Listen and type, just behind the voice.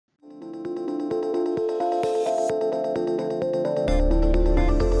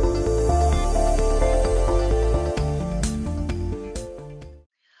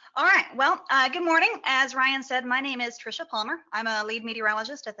Good morning. As Ryan said, my name is Trisha Palmer. I'm a lead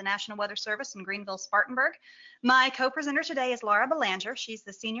meteorologist at the National Weather Service in Greenville, Spartanburg. My co-presenter today is Laura Belanger. She's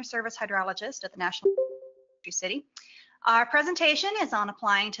the senior service hydrologist at the National Peachtree City. Our presentation is on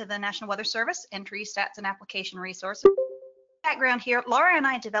applying to the National Weather Service entry, stats, and application resources. Background here, Laura and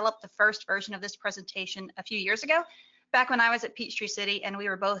I developed the first version of this presentation a few years ago, back when I was at Peachtree City and we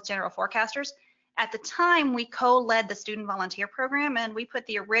were both general forecasters. At the time, we co-led the student volunteer program, and we put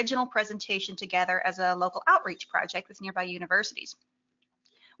the original presentation together as a local outreach project with nearby universities.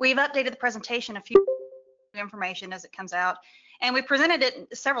 We've updated the presentation a few information as it comes out, and we presented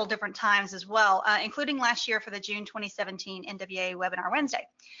it several different times as well, including last year for the June 2017 NWA Webinar Wednesday.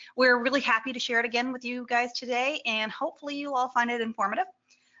 We're really happy to share it again with you guys today, and hopefully you'll all find it informative.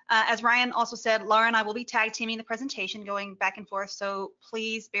 As Ryan also said, Laura and I will be tag teaming the presentation, going back and forth, so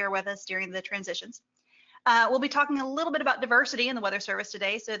please bear with us during the transitions. We'll be talking a little bit about diversity in the Weather Service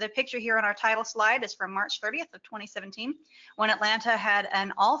today. So the picture here on our title slide is from March 30th of 2017, when Atlanta had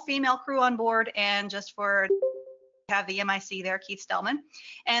an all-female crew on board, and just for have the MIC there, Keith Stellman.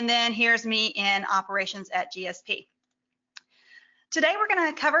 And then here's me in operations at GSP. Today, we're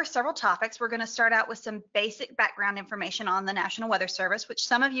going to cover several topics. We're going to start out with some basic background information on the National Weather Service, which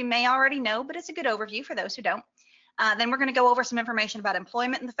some of you may already know, but it's a good overview for those who don't. Then we're going to go over some information about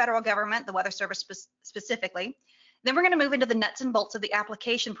employment in the federal government, the Weather Service specifically. Then we're going to move into the nuts and bolts of the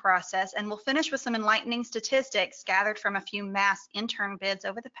application process, and we'll finish with some enlightening statistics gathered from a few mass intern bids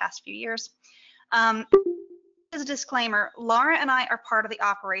over the past few years. As a disclaimer, Laura and I are part of the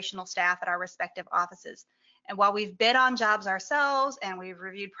operational staff at our respective offices. And while we've bid on jobs ourselves and we've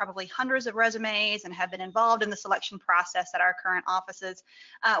reviewed probably hundreds of resumes and have been involved in the selection process at our current offices,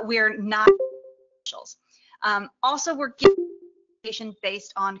 we're not officials. Also, we're giving information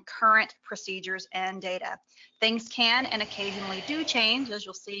based on current procedures and data. Things can and occasionally do change, as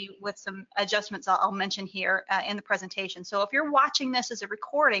you'll see with some adjustments I'll mention here in the presentation. So if you're watching this as a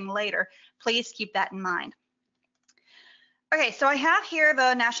recording later, please keep that in mind. Okay, so I have here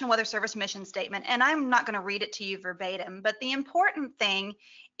the National Weather Service mission statement, and I'm not going to read it to you verbatim, but the important thing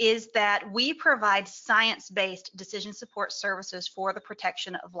is that we provide science-based decision support services for the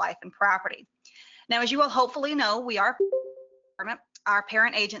protection of life and property. Now, as you will hopefully know, we are our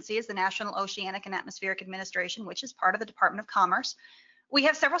parent agency is the National Oceanic and Atmospheric Administration, which is part of the Department of Commerce. We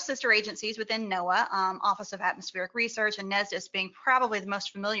have several sister agencies within NOAA, Office of Atmospheric Research, and NESDIS being probably the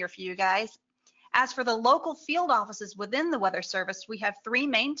most familiar for you guys. As for the local field offices within the Weather Service, we have three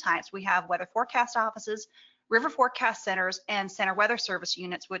main types. We have weather forecast offices, river forecast centers, and center weather service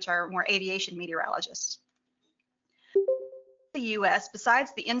units, which are more aviation meteorologists. The U.S.,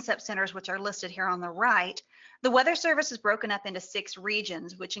 besides the INCEP centers, which are listed here on the right, the Weather Service is broken up into 6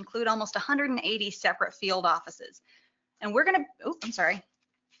 regions, which include almost 180 separate field offices. And we're going to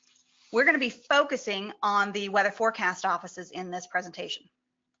be focusing on the weather forecast offices in this presentation.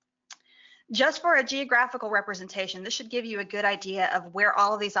 Just for a geographical representation, this should give you a good idea of where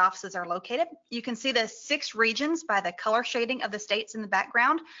all of these offices are located. You can see the 6 regions by the color shading of the states in the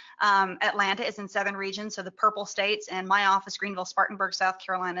background. Atlanta is in southern region, so the purple states, and my office, Greenville, Spartanburg, South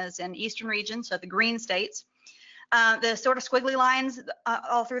Carolina, is in eastern region, so the green states. The sort of squiggly lines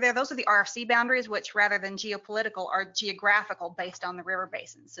all through there, those are the RFC boundaries, which rather than geopolitical are geographical based on the river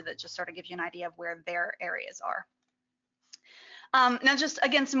basins. So that just sort of gives you an idea of where their areas are. Now, just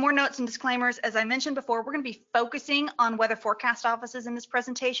again, some more notes and disclaimers. As I mentioned before, we're going to be focusing on weather forecast offices in this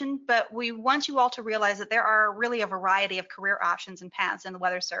presentation, but we want you all to realize that there are really a variety of career options and paths in the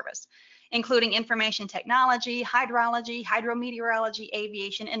Weather Service, including information technology, hydrology, hydrometeorology,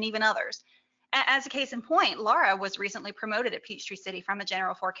 aviation, and even others. As a case in point, Laura was recently promoted at Peachtree City from a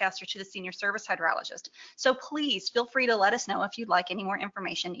general forecaster to the senior service hydrologist. So please feel free to let us know if you'd like any more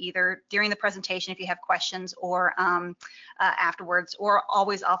information, either during the presentation if you have questions, or afterwards, or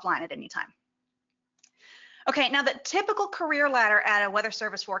always offline at any time. Okay, now the typical career ladder at a Weather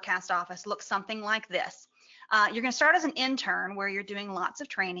Service forecast office looks something like this. You're going to start as an intern, where you're doing lots of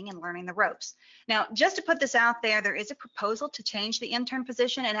training and learning the ropes. Now, just to put this out there, there is a proposal to change the intern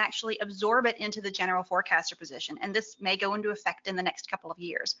position and actually absorb it into the general forecaster position, and this may go into effect in the next couple of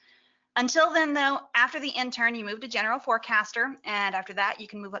years. Until then, though, after the intern, you move to general forecaster, and after that, you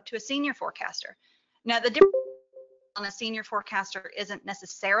can move up to a senior forecaster. Now, the difference on a senior forecaster isn't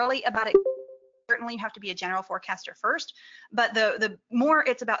necessarily about it. Certainly you have to be a general forecaster first, but the more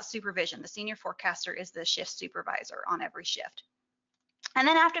it's about supervision. The senior forecaster is the shift supervisor on every shift. And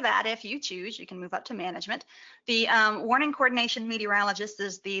then after that, if you choose, you can move up to management. The warning coordination meteorologist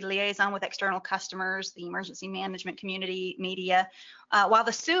is the liaison with external customers, the emergency management community, media, while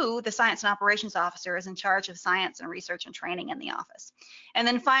the SOO, the science and operations officer, is in charge of science and research and training in the office. And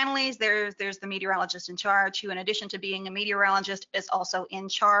then finally, there's the meteorologist in charge, who in addition to being a meteorologist is also in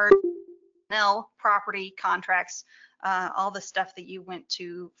charge of property, contracts, all the stuff that you went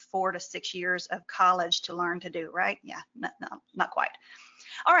to 4 to 6 years of college to learn to do, right? Yeah, no, not quite.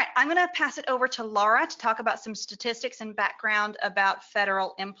 All right, I'm going to pass it over to Laura to talk about some statistics and background about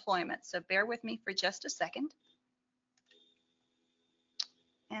federal employment. So bear with me for just a second.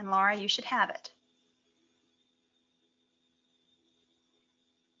 And Laura, you should have it.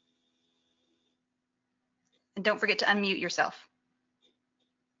 And don't forget to unmute yourself.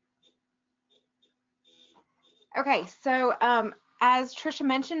 Okay, so as Trisha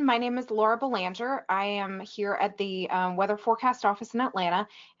mentioned, my name is Laura Belanger. I am here at the Weather Forecast Office in Atlanta.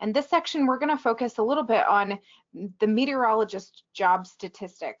 And this section, we're going to focus a little bit on the meteorologist job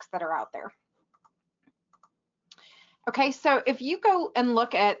statistics that are out there. Okay, so if you go and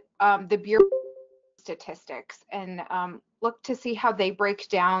look at the Bureau statistics and look to see how they break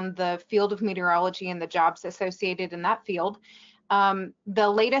down the field of meteorology and the jobs associated in that field, the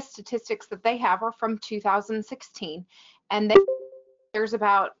latest statistics that they have are from 2016, and there's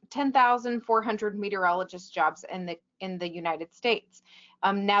about 10,400 meteorologist jobs in the United States.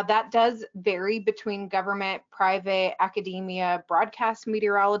 Now that does vary between government, private, academia, broadcast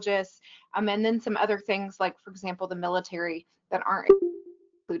meteorologists, and then some other things like, for example, the military that aren't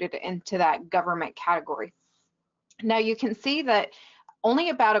included into that government category. Now you can see that only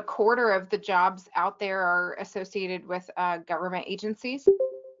about a quarter of the jobs out there are associated with government agencies,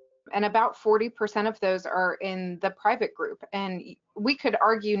 and about 40% of those are in the private group. And we could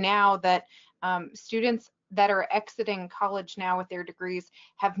argue now that students that are exiting college now with their degrees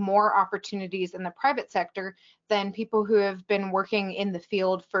have more opportunities in the private sector than people who have been working in the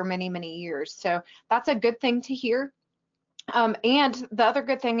field for many, many years. So that's a good thing to hear. And the other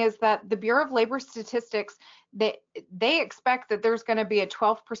good thing is that the Bureau of Labor Statistics, they expect that there's going to be a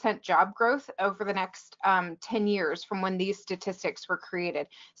 12% job growth over the next 10 years from when these statistics were created.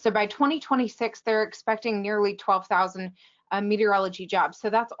 So by 2026, they're expecting nearly 12,000 meteorology jobs. So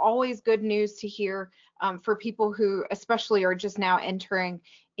that's always good news to hear for people who especially are just now entering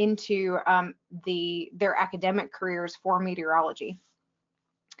into their academic careers for meteorology.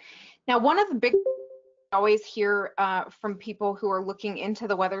 Now, one of the big always hear from people who are looking into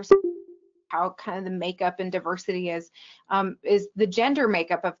the weather, how kind of the makeup and diversity is the gender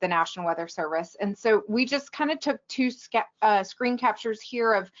makeup of the National Weather Service. And so we just kind of took two screen captures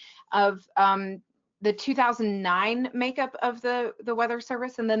here of the 2009 makeup of the Weather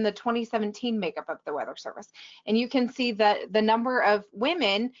Service and then the 2017 makeup of the Weather Service. And you can see that the number of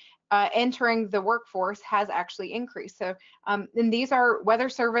women entering the workforce has actually increased. So, and these are Weather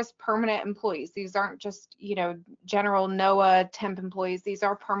Service permanent employees. These aren't just, you know, general NOAA temp employees. These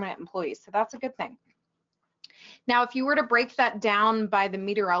are permanent employees. So that's a good thing. Now, if you were to break that down by the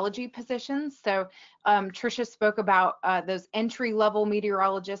meteorology positions, so Trisha spoke about those entry-level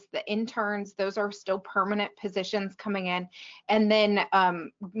meteorologists, the interns, those are still permanent positions coming in, and then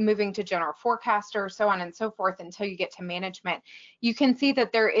moving to general forecaster, so on and so forth until you get to management. You can see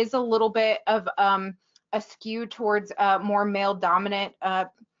that there is a little bit of a skew towards more male-dominant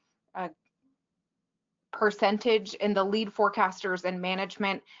percentage in the lead forecasters and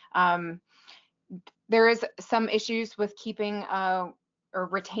management. There is some issues with keeping or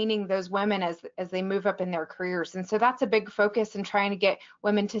retaining those women as they move up in their careers. And so that's a big focus in trying to get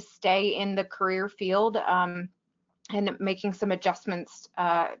women to stay in the career field and making some adjustments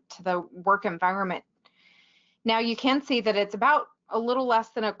to the work environment. Now you can see that it's about a little less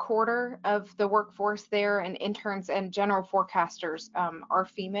than a quarter of the workforce there, and interns and general forecasters are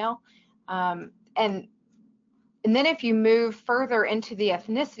female. And then if you move further into the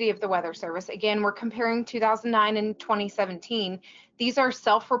ethnicity of the Weather Service, again, we're comparing 2009 and 2017. These are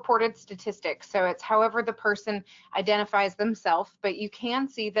self-reported statistics, so it's however the person identifies themselves, but you can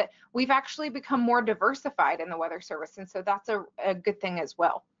see that we've actually become more diversified in the Weather Service, and so that's a good thing as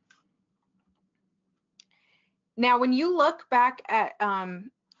well. Now, when you look back at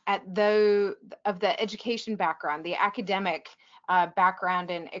the education background, the academic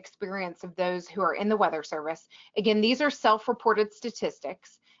background and experience of those who are in the Weather Service. Again, these are self-reported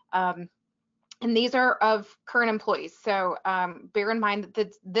statistics, and these are of current employees. So bear in mind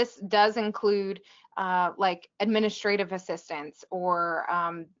that this does include like administrative assistants or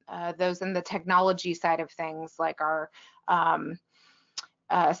those in the technology side of things, like our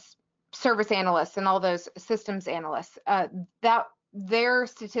service analysts and all those systems analysts. That their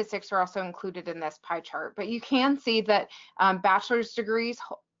statistics are also included in this pie chart. But you can see that bachelor's degrees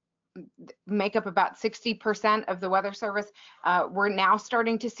make up about 60% of the Weather Service. We're now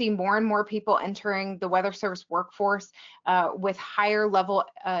starting to see more and more people entering the Weather Service workforce with higher level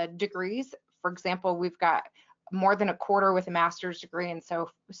degrees. For example, we've got more than a quarter with a master's degree, and so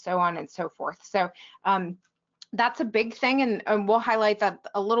on and so forth. So that's a big thing, and we'll highlight that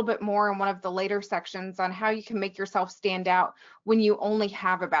a little bit more in one of the later sections on how you can make yourself stand out when you only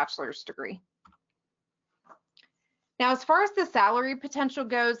have a bachelor's degree. Now, as far as the salary potential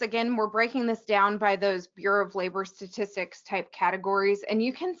goes, again, we're breaking this down by those Bureau of Labor Statistics type categories, and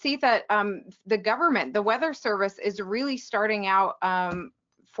you can see that the government, the Weather Service, is really starting out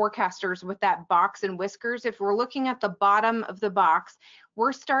forecasters with that box and whiskers. If we're looking at the bottom of the box,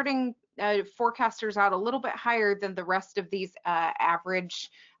 we're starting forecasters out a little bit higher than the rest of these average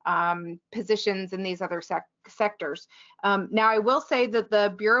positions in these other sectors. Now, I will say that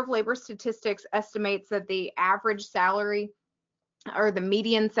the Bureau of Labor Statistics estimates that the average salary or the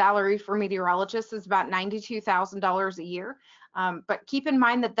median salary for meteorologists is about $92,000 a year. But keep in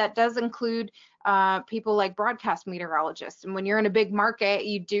mind that that does include people like broadcast meteorologists. And when you're in a big market,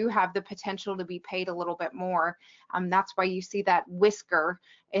 you do have the potential to be paid a little bit more. That's why you see that whisker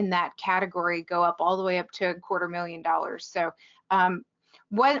in that category go up all the way up to $250,000. So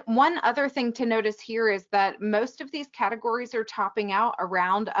one other thing to notice here is that most of these categories are topping out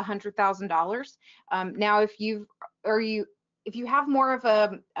around $100,000. Now, if you have more of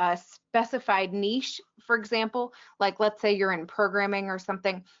a specified niche, for example, like let's say you're in programming or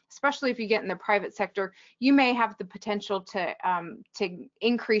something, especially if you get in the private sector, you may have the potential to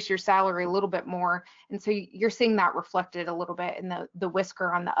increase your salary a little bit more. And so you're seeing that reflected a little bit in the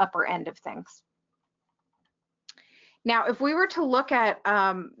whisker on the upper end of things. Now, if we were to look at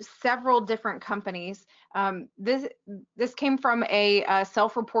several different companies, this came from a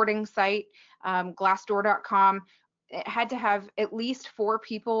self-reporting site, Glassdoor.com. It had to have at least 4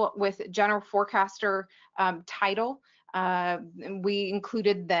 people with general forecaster title. We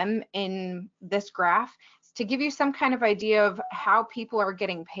included them in this graph to give you some kind of idea of how people are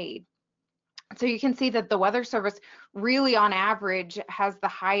getting paid. So you can see that the Weather Service really on average has the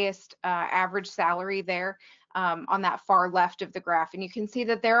highest average salary there on that far left of the graph. And you can see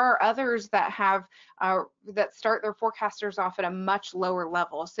that there are others that have that start their forecasters off at a much lower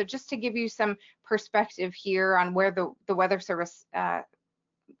level. So just to give you some perspective here on where the Weather Service,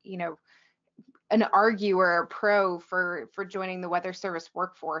 you know, an arguer, a pro for joining the Weather Service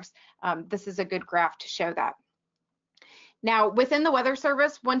workforce, this is a good graph to show that. Now, within the Weather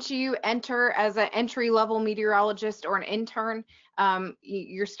Service, once you enter as an entry-level meteorologist or an intern,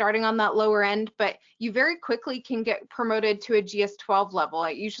 you're starting on that lower end, but you very quickly can get promoted to a GS-12 level.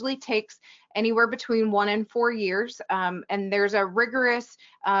 It usually takes anywhere between 1 and 4 years, and there's a rigorous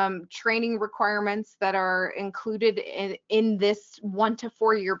training requirements that are included in this 1 to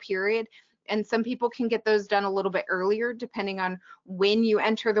 4 year period. And some people can get those done a little bit earlier, depending on when you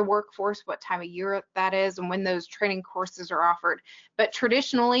enter the workforce, what time of year that is, and when those training courses are offered. But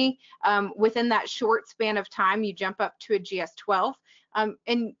traditionally, within that short span of time, you jump up to a GS-12,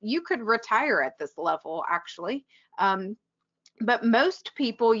 and you could retire at this level, actually. But most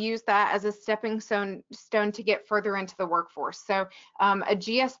people use that as a stepping stone to get further into the workforce. So a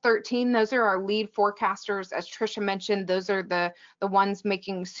GS-13, those are our lead forecasters. As Trisha mentioned, those are the ones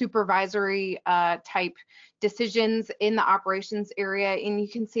making supervisory type decisions in the operations area. And you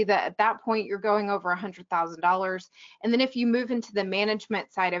can see that at that point, you're going over $100,000. And then if you move into the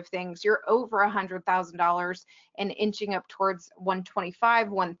management side of things, you're over $100,000 and inching up towards 125,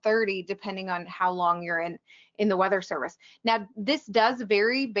 130, depending on how long you're in the Weather Service. Now, this does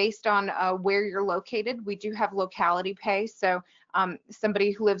vary based on where you're located. We do have locality pay. So somebody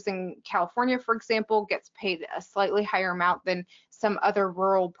who lives in California, for example, gets paid a slightly higher amount than some other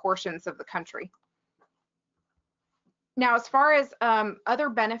rural portions of the country. Now, as far as other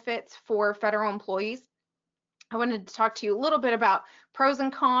benefits for federal employees, I wanted to talk to you a little bit about pros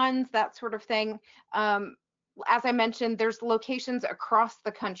and cons, that sort of thing. As I mentioned, there's locations across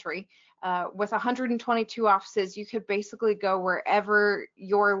the country. With 122 offices, you could basically go wherever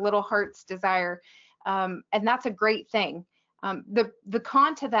your little heart's desire, and that's a great thing. The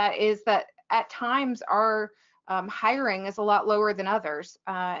con to that is that at times our hiring is a lot lower than others,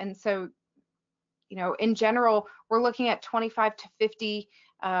 and so, you know, in general, we're looking at 25 to 50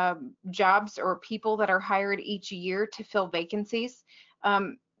 jobs or people that are hired each year to fill vacancies.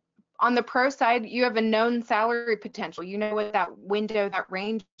 On the pro side, you have a known salary potential. You know what that window, that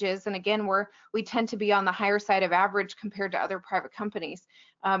range is. And again, we tend to be on the higher side of average compared to other private companies.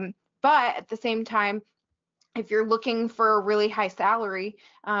 But at the same time, If you're looking for a really high salary,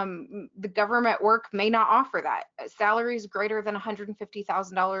 the government work may not offer that. Salaries greater than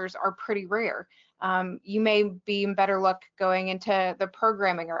 $150,000 are pretty rare. You may be in better luck going into the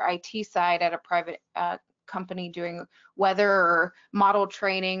programming or IT side at a private company doing weather or model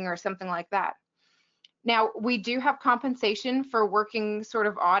training or something like that. Now, we do have compensation for working sort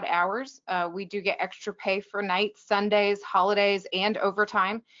of odd hours. We do get extra pay for nights, Sundays, holidays, and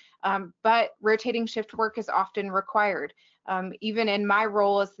overtime, but rotating shift work is often required. Even in my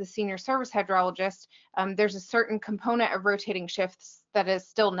role as the senior service hydrologist, there's a certain component of rotating shifts that is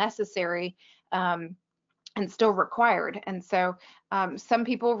still necessary and still required. And so some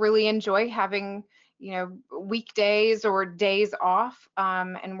people really enjoy having, weekdays or days off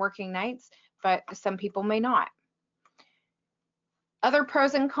and working nights, but some people may not. Other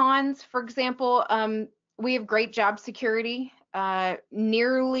pros and cons, for example, we have great job security.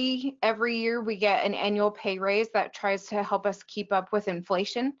 Nearly every year we get an annual pay raise that tries to help us keep up with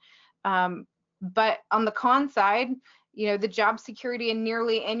inflation. But on the con side, the job security and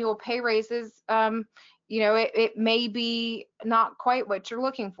nearly annual pay raises, it may be not quite what you're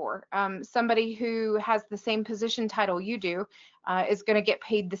looking for. Somebody who has the same position title you do is going to get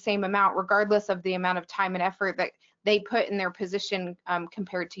paid the same amount regardless of the amount of time and effort that they put in their position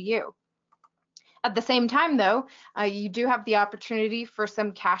compared to you. At the same time, though, you do have the opportunity for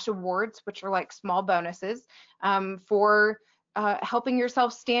some cash awards, which are like small bonuses, for helping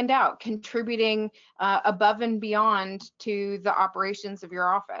yourself stand out, contributing above and beyond to the operations of your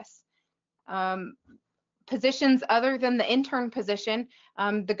office. Positions other than the intern position,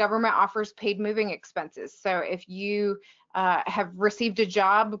 the government offers paid moving expenses. So if you have received a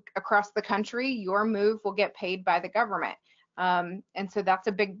job across the country, your move will get paid by the government. And so that's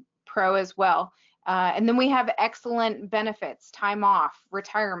a big pro as well. And then we have excellent benefits, time off,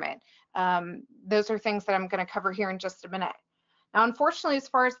 retirement. Those are things that I'm going to cover here in just a minute. Now, unfortunately, as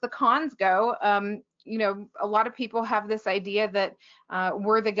far as the cons go, a lot of people have this idea that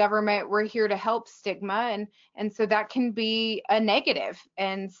we're the government, we're here to help stigma, and so that can be a negative.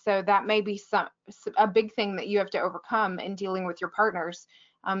 And so that may be a big thing that you have to overcome in dealing with your partners.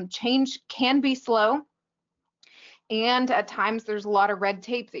 Change can be slow, and at times there's a lot of red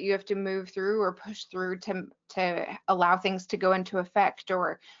tape that you have to move through or push through to allow things to go into effect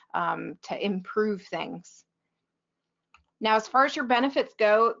or to improve things. Now, as far as your benefits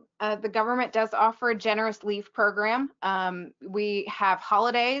go, the government does offer a generous leave program. We have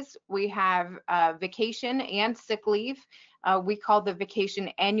holidays, we have vacation and sick leave. We call the vacation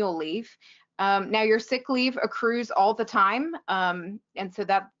annual leave. Now, your sick leave accrues all the time, and so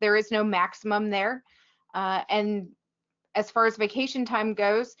that there is no maximum there. And as far as vacation time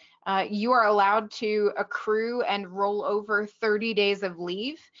goes, you are allowed to accrue and roll over 30 days of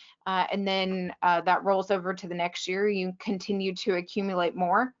leave, and then that rolls over to the next year. You continue to accumulate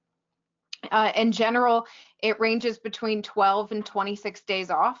more. In general, it ranges between 12 and 26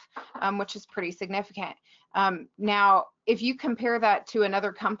 days off, which is pretty significant. Now, if you compare that to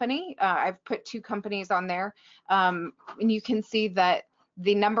another company, I've put 2 companies on there, and you can see that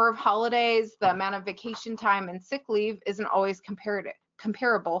the number of holidays, the amount of vacation time and sick leave isn't always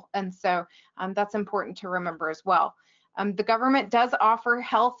comparable. And so that's important to remember as well. The government does offer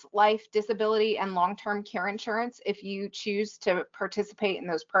health, life, disability, and long-term care insurance if you choose to participate in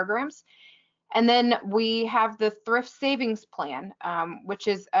those programs. And then we have the thrift savings plan, which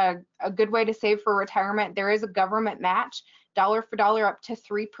is a good way to save for retirement. There is a government match, dollar for dollar, up to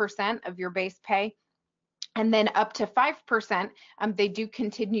 3% of your base pay. And then up to 5%, they do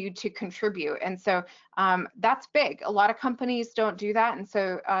continue to contribute. And so that's big. A lot of companies don't do that. And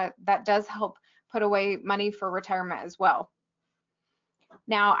so that does help put away money for retirement as well.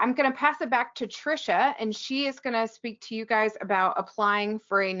 Now, I'm going to pass it back to Trisha, and she is going to speak to you guys about applying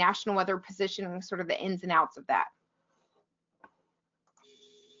for a national weather position and sort of the ins and outs of that.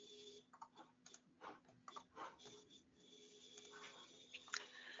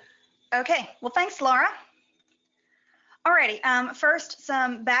 Okay, well, thanks, Laura. Alrighty, first,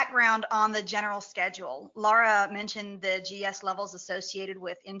 some background on the general schedule. Laura mentioned the GS levels associated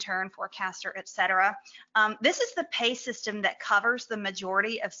with intern, forecaster, etc. This is the pay system that covers the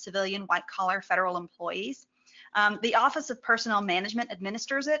majority of civilian white-collar federal employees. The Office of Personnel Management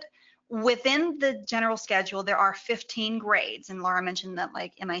administers it. Within the general schedule, there are 15 grades, and Laura mentioned that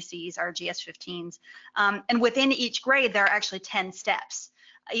like MICs are GS 15s. And within each grade, there are actually 10 steps.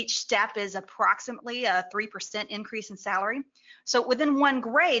 Each step is approximately a 3% increase in salary. So within one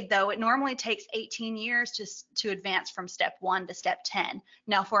grade, though, it normally takes 18 years to advance from step 1 to step 10.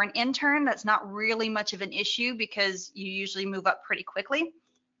 Now, for an intern, that's not really much of an issue because you usually move up pretty quickly.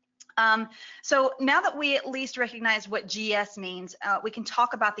 So now that we at least recognize what GS means, we can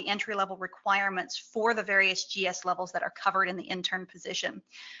talk about the entry-level requirements for the various GS levels that are covered in the intern position.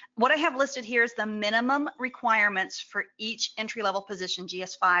 What I have listed here is the minimum requirements for each entry-level position,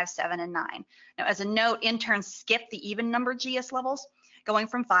 GS 5, 7, and 9. Now, as a note, interns skip the even number GS levels, going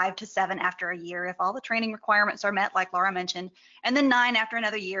from 5 to 7 after a year if all the training requirements are met, like Laura mentioned, and then 9 after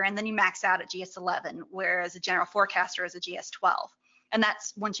another year, and then you max out at GS 11, whereas a general forecaster is a GS 12. And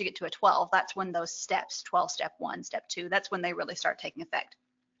that's once you get to a 12, that's when those steps, 12, step 1, step 2, that's when they really start taking effect.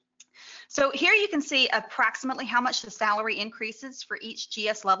 So here you can see approximately how much the salary increases for each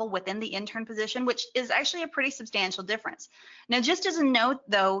GS level within the intern position, which is actually a pretty substantial difference. Now, just as a note,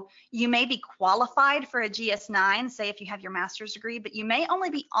 though, you may be qualified for a GS 9, say if you have your master's degree, but you may only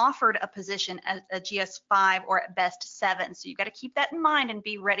be offered a position at a GS 5 or at best 7. So you've got to keep that in mind and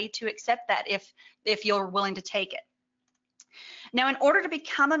be ready to accept that if you're willing to take it. Now, in order to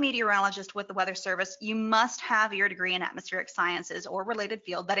become a meteorologist with the Weather Service, you must have your degree in atmospheric sciences or related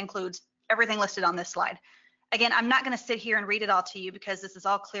field. That includes everything listed on this slide. Again, I'm not going to sit here and read it all to you because this is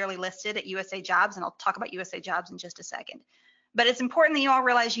all clearly listed at USA Jobs, and I'll talk about USA Jobs in just a second. But it's important that you all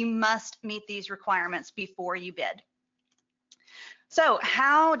realize you must meet these requirements before you bid. So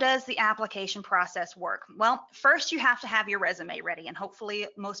how does the application process work? Well, first you have to have your resume ready, and hopefully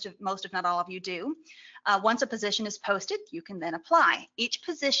most if not all of you do. Once a position is posted, you can then apply. Each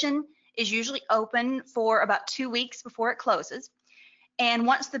position is usually open for about 2 weeks before it closes. And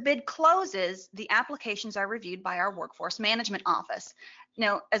once the bid closes, the applications are reviewed by our workforce management office.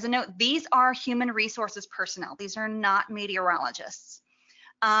 Now, as a note, these are human resources personnel. These are not meteorologists.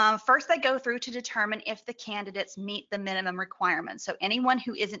 First, they go through to determine if the candidates meet the minimum requirements. So anyone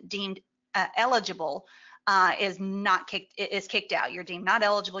who isn't deemed eligible is kicked out. You're deemed not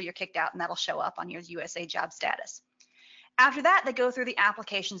eligible, you're kicked out, and that'll show up on your USA job status. After that, they go through the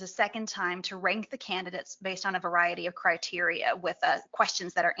applications a second time to rank the candidates based on a variety of criteria with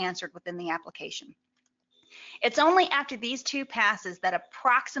questions that are answered within the application. It's only after these 2 passes that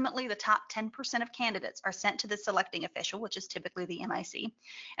approximately the top 10% of candidates are sent to the selecting official, which is typically the MIC.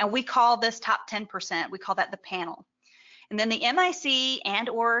 And we call this top 10%, we call that the panel. And then the MIC and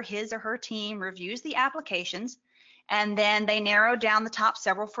or his or her team reviews the applications, and then they narrow down the top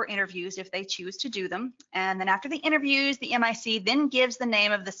several for interviews if they choose to do them. And then after the interviews, the MIC then gives the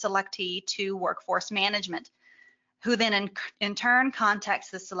name of the selectee to workforce management, who then in turn contacts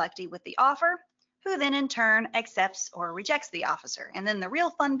the selectee with the offer, who then in turn accepts or rejects the offer. And then the real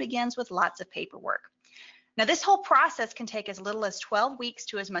fun begins with lots of paperwork. Now, this whole process can take as little as 12 weeks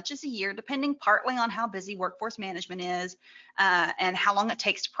to as much as a year, depending partly on how busy workforce management is and how long it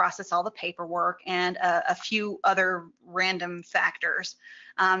takes to process all the paperwork and a few other random factors.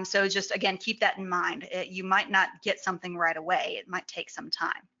 So just, again, keep that in mind. You might not get something right away. It might take some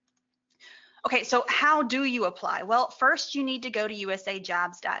time. Okay, so how do you apply? Well, first you need to go to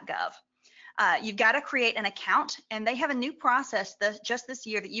usajobs.gov. You've got to create an account, and they have a new process just this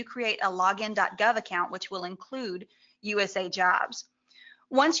year that you create a login.gov account, which will include USA Jobs.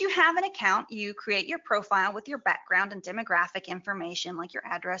 Once you have an account, you create your profile with your background and demographic information like your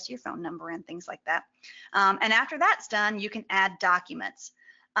address, your phone number, and things like that. And after that's done, you can add documents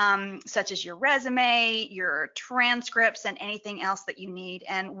such as your resume, your transcripts, and anything else that you need.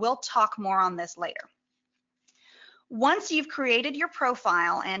 And we'll talk more on this later. Once you've created your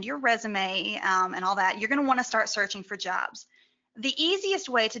profile and your resume and all that, you're going to want to start searching for jobs. The easiest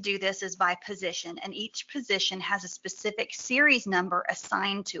way to do this is by position, and each position has a specific series number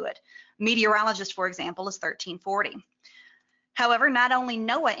assigned to it. Meteorologist, for example, is 1340. However, not only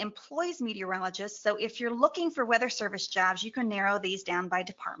NOAA employs meteorologists, so if you're looking for Weather Service jobs, you can narrow these down by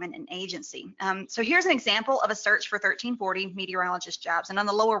department and agency. So here's an example of a search for 1340 meteorologist jobs. And on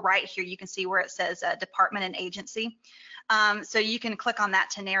the lower right here, you can see where it says department and agency. So you can click on that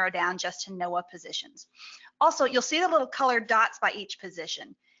to narrow down just to NOAA positions. Also, you'll see the little colored dots by each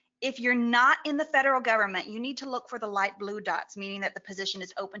position. If you're not in the federal government, you need to look for the light blue dots, meaning that the position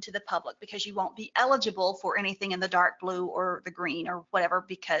is open to the public, because you won't be eligible for anything in the dark blue or the green or whatever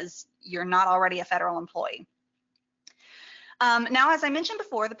because you're not already a federal employee. Now, as I mentioned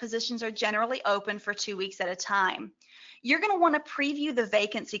before, the positions are generally open for 2 weeks at a time. You're going to want to preview the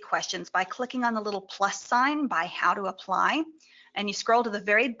vacancy questions by clicking on the little plus sign by how to apply. And you scroll to the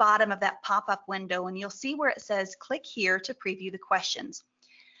very bottom of that pop-up window and you'll see where it says click here to preview the questions.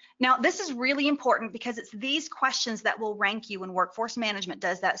 Now, this is really important because it's these questions that will rank you when workforce management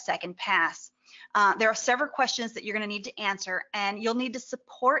does that second pass. There are several questions that you're going to need to answer, and you'll need to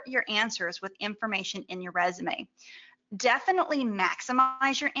support your answers with information in your resume. Definitely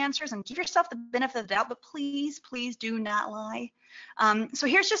maximize your answers and give yourself the benefit of the doubt, but please, please do not lie. So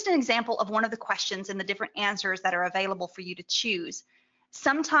here's just an example of one of the questions and the different answers that are available for you to choose.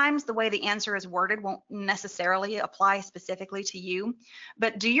 Sometimes the way the answer is worded won't necessarily apply specifically to you,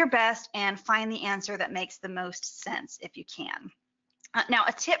 but do your best and find the answer that makes the most sense if you can. Now,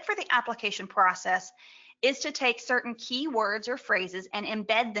 a tip for the application process is to take certain keywords or phrases and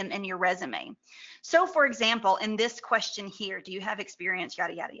embed them in your resume. So for example, in this question here, do you have experience,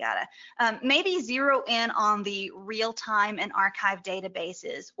 yada, yada, yada. Maybe zero in on the real-time and archive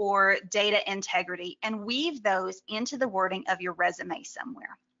databases or data integrity and weave those into the wording of your resume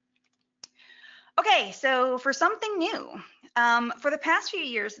somewhere. Okay, so for something new, for the past few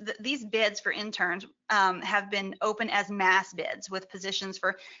years, these bids for interns have been open as mass bids with positions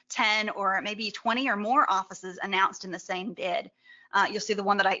for 10 or maybe 20 or more offices announced in the same bid. You'll see the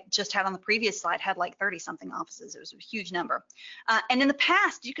one that I just had on the previous slide had like 30-something offices. It was a huge number. And in the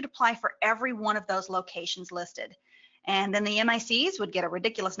past, you could apply for every one of those locations listed. And then the MICs would get a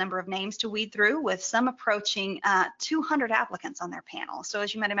ridiculous number of names to weed through, with some approaching 200 applicants on their panel. So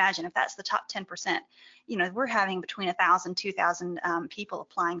as you might imagine, if that's the top 10%, you know, we're having between 1,000, 2,000 people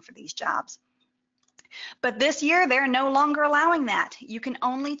applying for these jobs. But this year, they're no longer allowing that. You can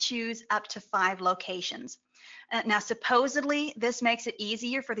only choose up to 5 locations. Now, supposedly, this makes it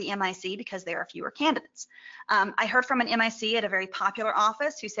easier for the MIC because there are fewer candidates. I heard from an MIC at a very popular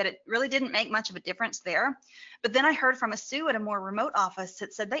office who said it really didn't make much of a difference there. But then I heard from a SUE at a more remote office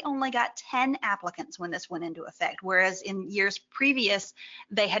that said they only got 10 applicants when this went into effect, whereas in years previous,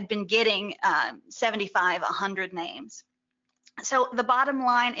 they had been getting 75, 100 names. So the bottom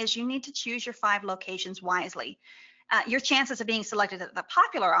line is you need to choose your 5 locations wisely. Your chances of being selected at the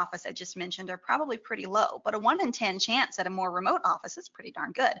popular office I just mentioned are probably pretty low, but a 1 in 10 chance at a more remote office is pretty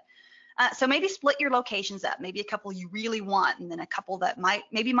darn good. So maybe split your locations up, maybe a couple you really want, and then a couple that might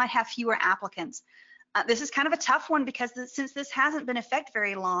have fewer applicants. This is kind of a tough one because since this hasn't been in effect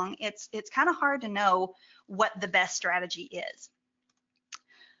very long, it's kind of hard to know what the best strategy is.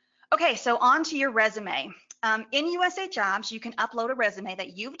 Okay, so on to your resume. In USA Jobs, you can upload a resume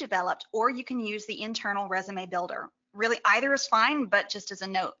that you've developed, or you can use the internal resume builder. Really, either is fine, but just as a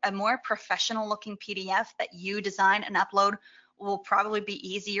note, a more professional looking PDF that you design and upload will probably be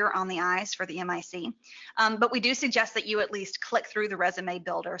easier on the eyes for the MIC. But we do suggest that you at least click through the resume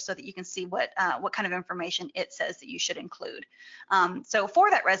builder so that you can see what kind of information it says that you should include. So for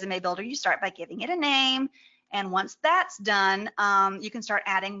that resume builder, you start by giving it a name. And once that's done, you can start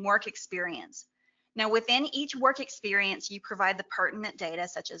adding work experience. Now, within each work experience, you provide the pertinent data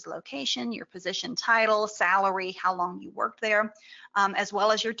such as location, your position title, salary, how long you worked there, as well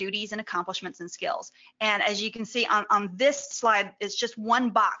as your duties and accomplishments and skills. And as you can see on this slide, it's just one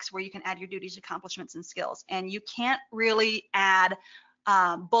box where you can add your duties, accomplishments, and skills. And you can't really add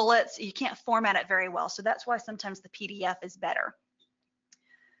bullets. You can't format it very well. So that's why sometimes the PDF is better.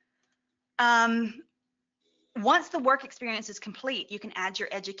 Once the work experience is complete, you can add your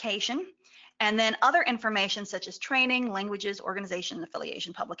education and then other information such as training, languages, organization,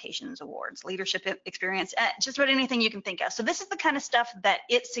 affiliation, publications, awards, leadership experience, just about anything you can think of. So this is the kind of stuff that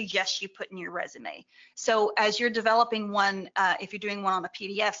it suggests you put in your resume. So as you're developing one, if you're doing one on a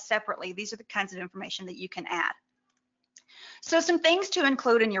PDF separately, these are the kinds of information that you can add. So some things to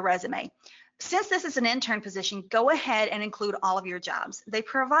include in your resume. Since this is an intern position, go ahead and include all of your jobs. They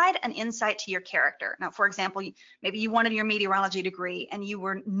provide an insight to your character. Now, for example, maybe you wanted your meteorology degree and you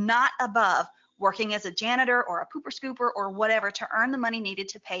were not above working as a janitor or a pooper scooper or whatever to earn the money needed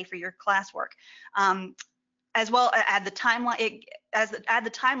to pay for your classwork. As well, add the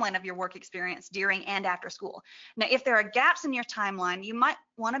timeline of your work experience during and after school. Now, if there are gaps in your timeline, you might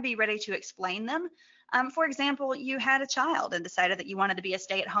want to be ready to explain them. For example, you had a child and decided that you wanted to be a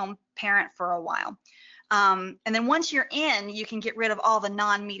stay-at-home parent for a while. And then once you're in, you can get rid of all the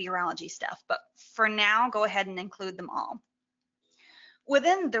non-meteorology stuff. But for now, go ahead and include them all.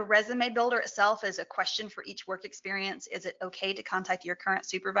 Within the resume builder itself is a question for each work experience. Is it okay to contact your current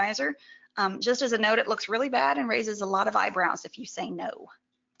supervisor? Just as a note, it looks really bad and raises a lot of eyebrows if you say no.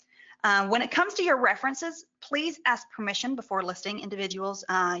 When it comes to your references, please ask permission before listing individuals.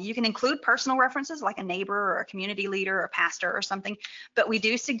 You can include personal references like a neighbor or a community leader or a pastor or something, but we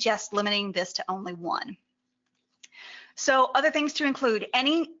do suggest limiting this to only one. So other things to include,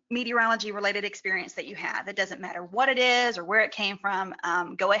 any meteorology related experience that you have, it doesn't matter what it is or where it came from,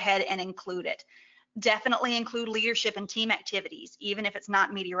 go ahead and include it. Definitely include leadership and team activities, even if it's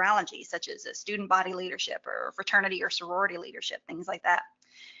not meteorology, such as a student body leadership or fraternity or sorority leadership, things like that.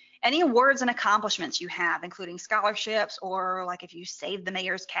 Any awards and accomplishments you have, including scholarships, or like if you saved the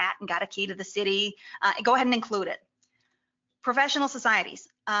mayor's cat and got a key to the city, go ahead and include it. Professional societies.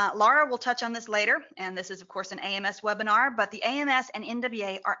 Laura will touch on this later, and this is of course an AMS webinar, but the AMS and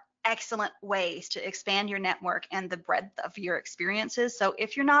NWA are excellent ways to expand your network and the breadth of your experiences. So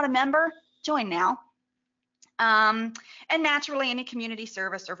if you're not a member, join now. And naturally, any community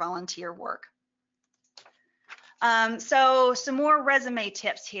service or volunteer work. So some more resume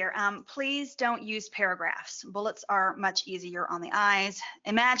tips here. Please don't use paragraphs. Bullets are much easier on the eyes.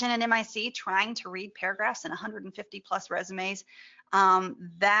 Imagine an MIC trying to read paragraphs in 150 plus resumes.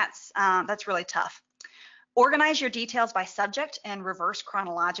 That's really tough. Organize your details by subject and reverse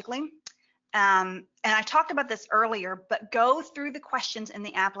chronologically. And I talked about this earlier, but go through the questions in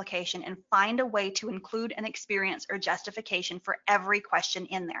the application and find a way to include an experience or justification for every question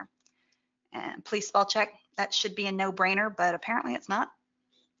in there. And please spell check. That should be a no-brainer, but apparently it's not.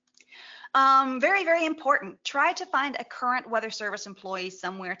 Very, very important. Try to find a current Weather Service employee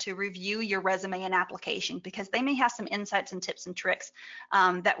somewhere to review your resume and application, because they may have some insights and tips and tricks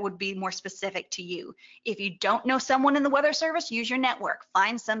that would be more specific to you. If you don't know someone in the Weather Service, use your network.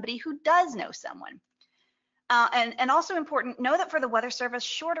 Find somebody who does know someone. And also important, know that for the Weather Service,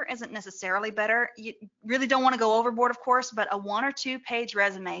 shorter isn't necessarily better. You really don't want to go overboard, of course, but a 1 or 2 page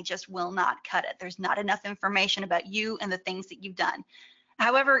resume just will not cut it. There's not enough information about you and the things that you've done.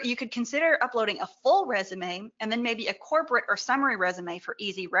 However, you could consider uploading a full resume and then maybe a corporate or summary resume for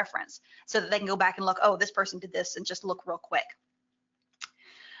easy reference, so that they can go back and look, oh, this person did this, and just look real quick.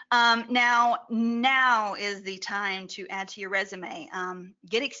 Now is the time to add to your resume.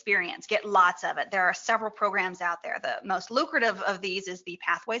 Get experience, get lots of it. There are several programs out there. The most lucrative of these is the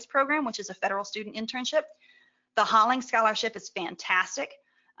Pathways program, which is a federal student internship. The Hauling Scholarship is fantastic.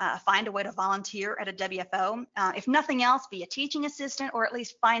 Find a way to volunteer at a WFO. If nothing else, be a teaching assistant, or at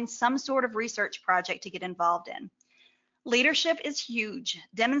least find some sort of research project to get involved in. Leadership is huge.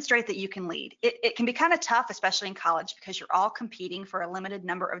 Demonstrate that you can lead. It can be kind of tough, especially in college, because you're all competing for a limited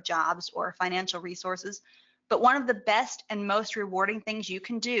number of jobs or financial resources. But one of the best and most rewarding things you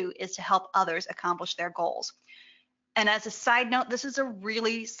can do is to help others accomplish their goals. And as a side note, this is a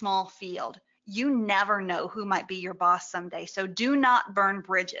really small field. You never know who might be your boss someday, so do not burn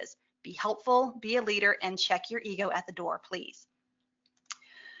bridges. Be helpful, be a leader, and check your ego at the door, please.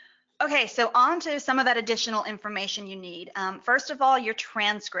 Okay, so on to some of that additional information you need. First of all, your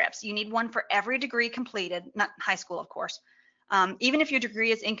transcripts. You need one for every degree completed, not high school, of course. Even if your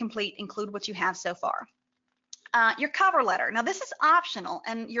degree is incomplete, include what you have so far. Your cover letter. Now, this is optional,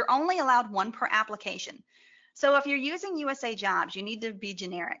 and you're only allowed 1 per application. So if you're using USA Jobs, you need to be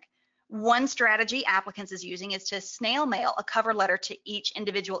generic. One strategy applicants is using is to snail mail a cover letter to each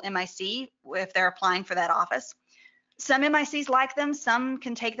individual MIC if they're applying for that office. Some MICs like them, some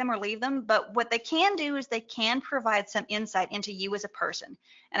can take them or leave them, but what they can do is they can provide some insight into you as a person.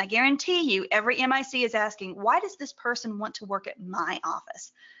 And I guarantee you, every MIC is asking, why does this person want to work at my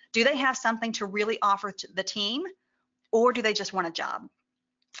office? Do they have something to really offer to the team, or do they just want a job?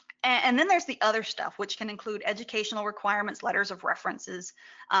 And then there's the other stuff, which can include educational requirements, letters of references,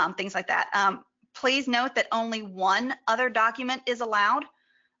 things like that. Please note that only 1 other document is allowed.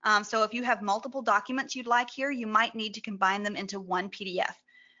 So if you have multiple documents you'd like here, you might need to combine them into 1 PDF.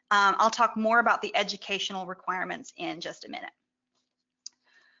 I'll talk more about the educational requirements in just a minute.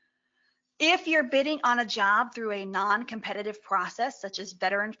 If you're bidding on a job through a non-competitive process, such as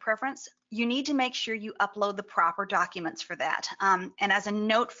veterans preference, you need to make sure you upload the proper documents for that. And as a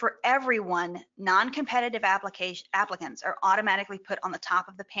note for everyone, non-competitive applicants are automatically put on the top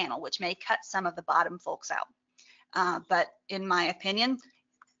of the panel, which may cut some of the bottom folks out. But in my opinion,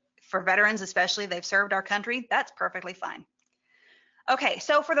 for veterans especially, they've served our country, that's perfectly fine. Okay,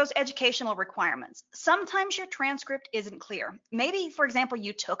 so for those educational requirements, sometimes your transcript isn't clear. Maybe, for example,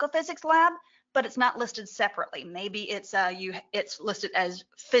 you took a physics lab, but it's not listed separately. Maybe it's listed as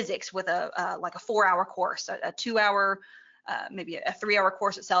physics with like a 4-hour course, a 2-hour, maybe a 3-hour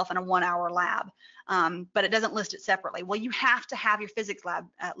course itself, and a 1-hour lab, but it doesn't list it separately. Well, you have to have your physics lab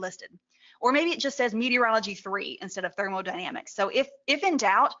listed. Or maybe it just says Meteorology 3 instead of Thermodynamics. So if in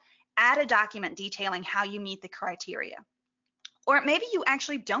doubt, add a document detailing how you meet the criteria. Or maybe you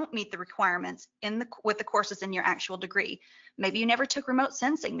actually don't meet the requirements with the courses in your actual degree. Maybe you never took remote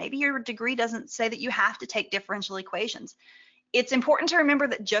sensing. Maybe your degree doesn't say that you have to take differential equations. It's important to remember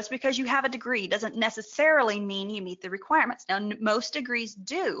that just because you have a degree doesn't necessarily mean you meet the requirements. Now, most degrees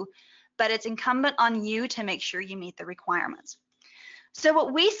do, but it's incumbent on you to make sure you meet the requirements. So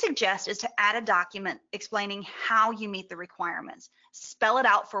what we suggest is to add a document explaining how you meet the requirements. Spell it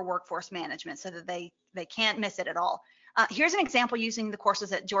out for workforce management so that they can't miss it at all. Here's an example using the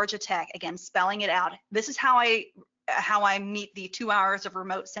courses at Georgia Tech, again, spelling it out. This is how I meet the 2 hours of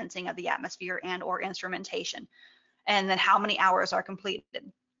remote sensing of the atmosphere and or instrumentation. and then how many hours are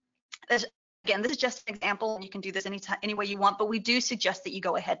completed. Again, this is just an example. You can do this any way you want, but we do suggest that you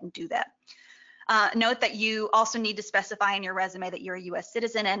go ahead and do that. Note that you also need to specify in your resume that you're a U.S.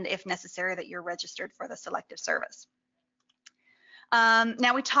 citizen, and if necessary, that you're registered for the selective service.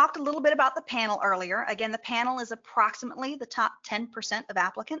 Now, we talked a little bit about the panel earlier. Again, the panel is approximately the top 10% of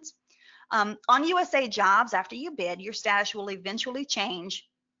applicants. On USA Jobs, after you bid, your status will eventually change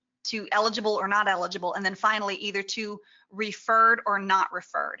to eligible or not eligible, and then finally either to referred or not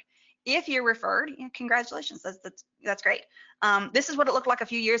referred. If you're referred, congratulations, that's great. This is what it looked like a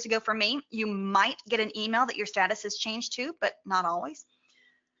few years ago for me. You might get an email that your status has changed to, but not always.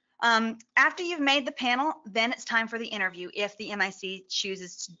 After you've made the panel, then it's time for the interview if the MIC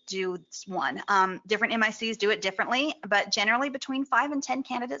chooses to do one. Different MICs do it differently, but generally between 5 and 10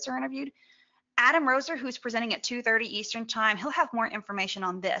 candidates are interviewed. Adam Roser, who's presenting at 2:30 Eastern Time, he'll have more information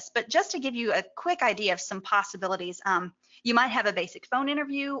on this, but just to give you a quick idea of some possibilities, you might have a basic phone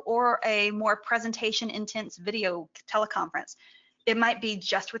interview or a more presentation intense video teleconference. It might be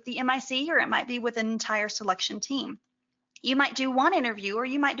just with the MIC, or it might be with an entire selection team. You might do one interview, or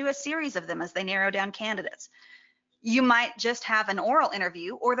you might do a series of them as they narrow down candidates. You might just have an oral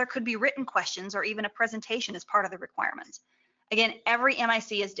interview, or there could be written questions or even a presentation as part of the requirements. Again, every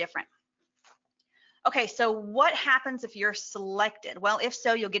MIC is different. Okay, so what happens if you're selected? Well, if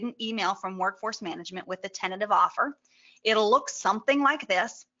so, you'll get an email from Workforce Management with the tentative offer. It'll look something like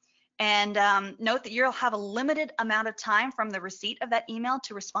this. And note that you'll have a limited amount of time from the receipt of that email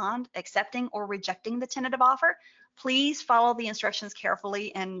to respond, accepting or rejecting the tentative offer. Please follow the instructions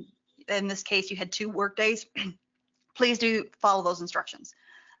carefully. And in this case, you had 2 work days. Please do follow those instructions.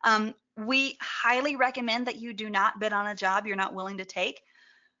 We highly recommend that you do not bid on a job you're not willing to take.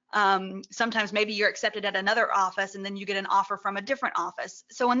 Sometimes maybe you're accepted at another office and then you get an offer from a different office.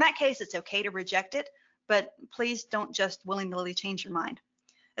 So in that case, it's okay to reject it, but please don't just willy-nilly change your mind.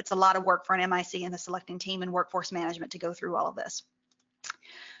 It's a lot of work for an MIC and the selecting team and Workforce Management to go through all of this.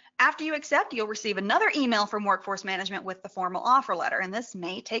 After you accept, you'll receive another email from Workforce Management with the formal offer letter, and this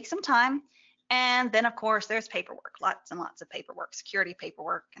may take some time. And then, of course, there's paperwork, lots and lots of paperwork, security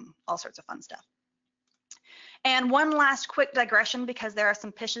paperwork, and all sorts of fun stuff. And one last quick digression, because there are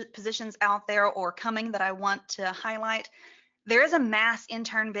some positions out there or coming that I want to highlight. There is a mass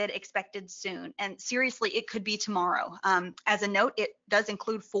intern bid expected soon, and seriously, it could be tomorrow. As a note, it does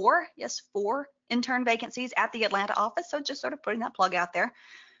include 4 intern vacancies at the Atlanta office, so just sort of putting that plug out there.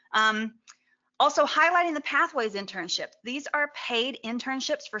 Also highlighting the Pathways internship. These are paid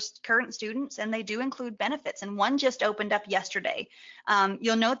internships for current students, and they do include benefits, and one just opened up yesterday.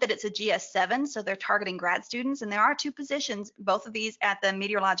 You'll note that it's a GS7, so they're targeting grad students, and there are 2 positions, both of these at the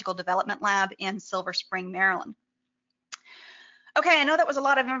Meteorological Development Lab in Silver Spring, Maryland. Okay, I know that was a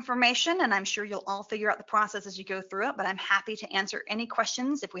lot of information, and I'm sure you'll all figure out the process as you go through it, but I'm happy to answer any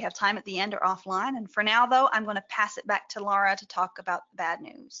questions if we have time at the end or offline. And for now, though, I'm going to pass it back to Laura to talk about bad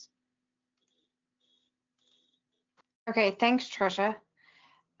news. Okay, thanks, Trisha.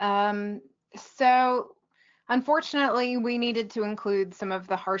 So unfortunately, we needed to include some of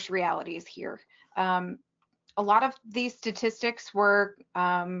the harsh realities here. A lot of these statistics were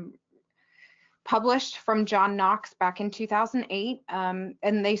published from John Knox back in 2008,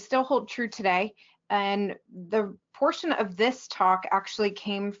 and they still hold true today. And the portion of this talk actually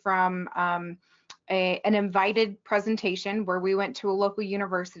came from an invited presentation where we went to a local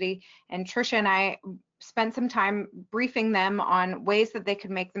university, and Trisha and I spent some time briefing them on ways that they could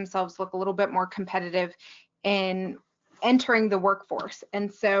make themselves look a little bit more competitive in entering the workforce.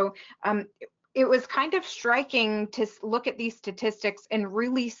 And so it was kind of striking to look at these statistics and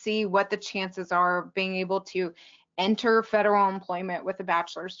really see what the chances are of being able to enter federal employment with a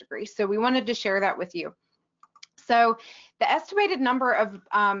bachelor's degree. So we wanted to share that with you. So the estimated number of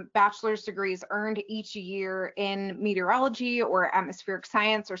bachelor's degrees earned each year in meteorology or atmospheric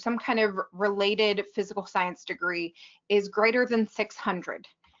science or some kind of related physical science degree is greater than 600.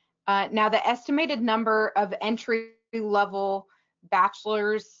 Now the estimated number of entry-level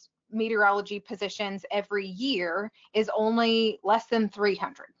bachelor's meteorology positions every year is only less than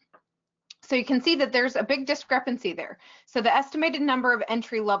 300. So you can see that there's a big discrepancy there. So the estimated number of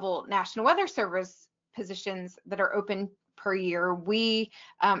entry-level National Weather Service positions that are open per year, we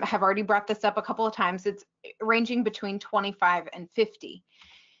have already brought this up a couple of times. It's ranging between 25 and 50.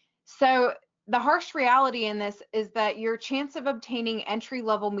 So the harsh reality in this is that your chance of obtaining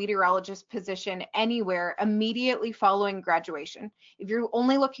entry-level meteorologist position anywhere immediately following graduation, if you're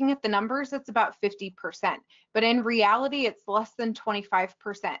only looking at the numbers, it's about 50%. But in reality, it's less than 25%.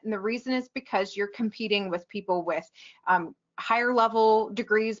 And the reason is because you're competing with people with higher level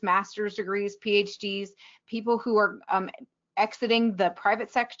degrees, master's degrees, PhDs, people who are exiting the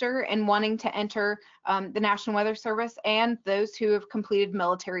private sector and wanting to enter the National Weather Service, and those who have completed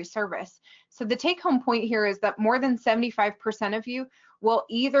military service. So the take-home point here is that more than 75% of you will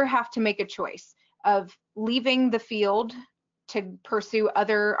either have to make a choice of leaving the field to pursue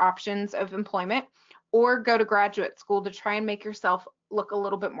other options of employment, or go to graduate school to try and make yourself look a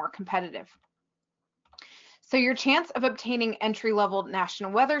little bit more competitive. So your chance of obtaining entry-level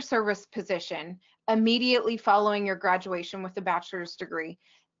National Weather Service position immediately following your graduation with a bachelor's degree,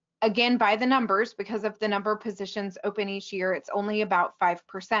 again, by the numbers, because of the number of positions open each year, it's only about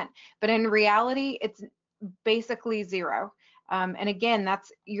 5%. But in reality, it's basically zero. And again,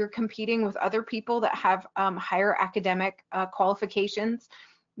 you're competing with other people that have higher academic qualifications,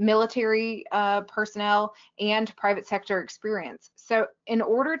 military personnel, and private sector experience. So in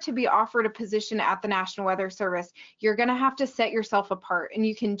order to be offered a position at the National Weather Service, you're going to have to set yourself apart. And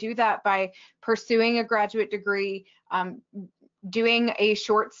you can do that by pursuing a graduate degree, doing a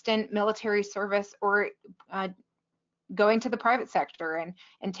short stint military service, or going to the private sector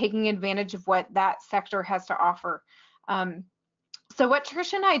and taking advantage of what that sector has to offer. So what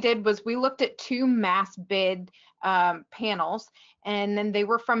Trisha and I did was we looked at 2 mass bid panels, and then they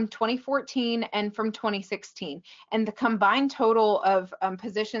were from 2014 and from 2016. And the combined total of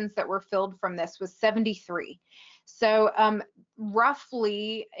positions that were filled from this was 73. So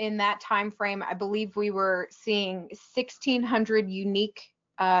roughly in that time frame, I believe we were seeing 1,600 unique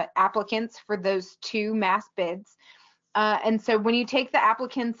applicants for those 2 mass bids. And so when you take the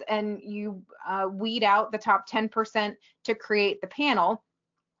applicants and you weed out the top 10% to create the panel,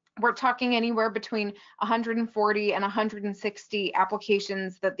 we're talking anywhere between 140 and 160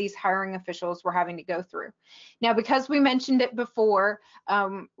 applications that these hiring officials were having to go through. Now, because we mentioned it before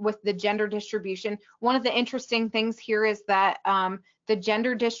with the gender distribution, one of the interesting things here is that the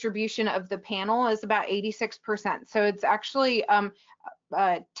gender distribution of the panel is about 86%. So it's actually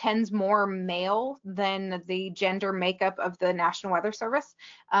tends more male than the gender makeup of the National Weather Service.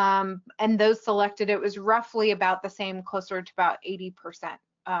 And those selected, it was roughly about the same, closer to about 80%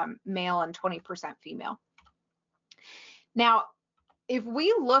 male and 20% female. Now, if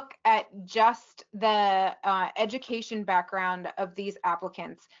we look at just the education background of these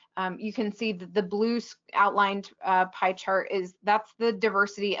applicants, you can see that the blue outlined pie chart that's the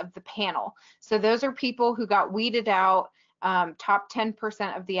diversity of the panel. So those are people who got weeded out. Top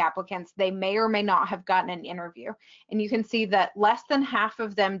 10% of the applicants, they may or may not have gotten an interview. And you can see that less than half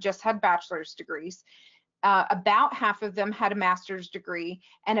of them just had bachelor's degrees. About half of them had a master's degree,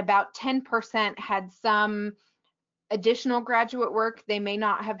 and about 10% had some additional graduate work. They may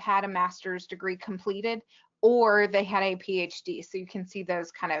not have had a master's degree completed, or they had a PhD. So you can see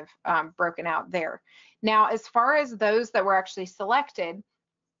those kind of broken out there. Now, as far as those that were actually selected,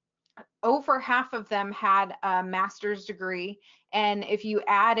 over half of them had a master's degree, and if you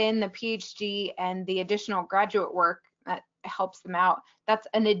add in the PhD and the additional graduate work that helps them out, that's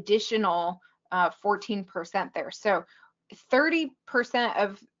an additional 14% there. So 30%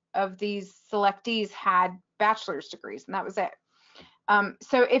 of these selectees had bachelor's degrees, and that was it.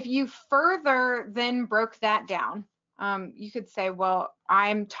 So if you further then broke that down, you could say, well,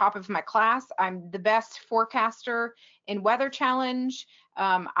 I'm top of my class. I'm the best forecaster in Weather Challenge.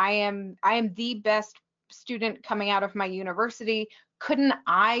 I am the best student coming out of my university. Couldn't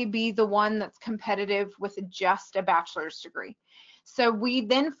I be the one that's competitive with just a bachelor's degree? So we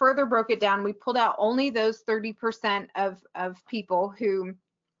then further broke it down. We pulled out only those 30% of people who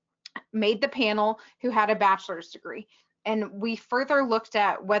made the panel who had a bachelor's degree. And we further looked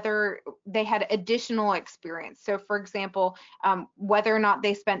at whether they had additional experience. So for example, whether or not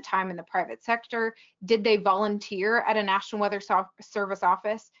they spent time in the private sector, did they volunteer at a National Weather Service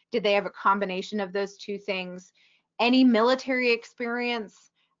office? Did they have a combination of those 2 things? Any military experience,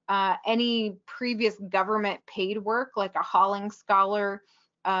 any previous government paid work like a hauling scholar.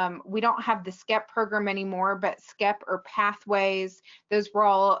 We don't have the SCEP program anymore, but SCEP or Pathways, those were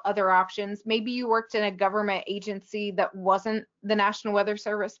all other options. Maybe you worked in a government agency that wasn't the National Weather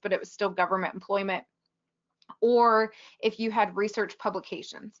Service, but it was still government employment. Or if you had research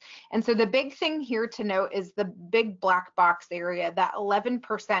publications. And so the big thing here to note is the big black box area, that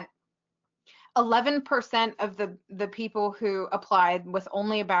 11%. 11% of the people who applied with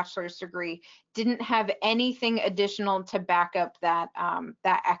only a bachelor's degree didn't have anything additional to back up that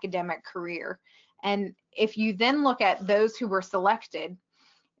that academic career. And if you then look at those who were selected,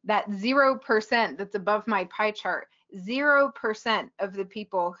 that 0% that's above my pie chart, 0% of the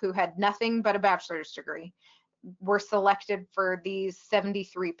people who had nothing but a bachelor's degree were selected for these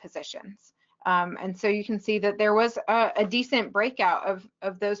 73 positions. And so you can see that there was a decent breakout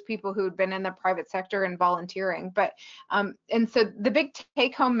of those people who had been in the private sector and volunteering. But and so the big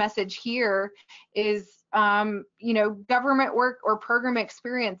take-home message here is, you know, government work or program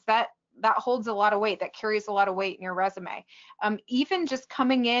experience, that holds a lot of weight, that carries a lot of weight in your resume. Even just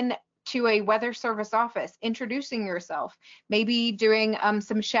coming in to a weather service office, introducing yourself, maybe doing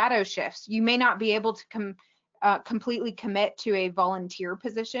some shadow shifts. You may not be able to completely commit to a volunteer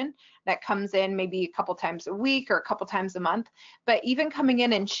position that comes in maybe a couple times a week or a couple times a month, but even coming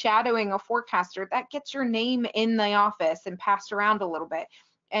in and shadowing a forecaster, that gets your name in the office and passed around a little bit.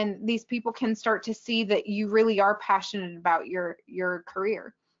 And these people can start to see that you really are passionate about your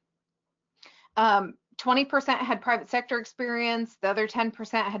career. 20% had private sector experience, the other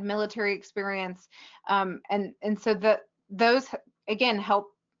 10% had military experience, and so those again help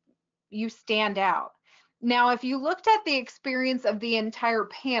you stand out. Now, if you looked at the experience of the entire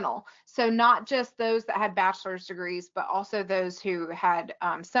panel, so not just those that had bachelor's degrees, but also those who had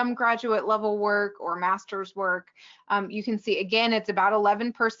some graduate level work or master's work, you can see again it's about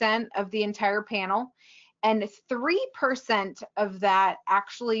 11% of the entire panel. And 3% of that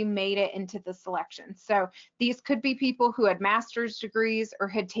actually made it into the selection. So these could be people who had master's degrees or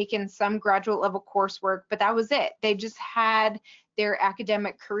had taken some graduate level coursework, but that was it. They just had their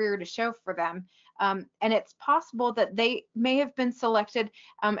academic career to show for them. And it's possible that they may have been selected,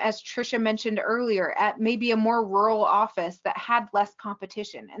 as Trisha mentioned earlier, at maybe a more rural office that had less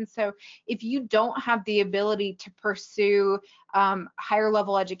competition. And so if you don't have the ability to pursue higher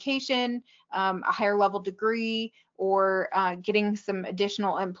level education, a higher level degree, or getting some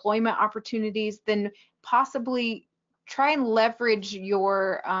additional employment opportunities, then possibly try and leverage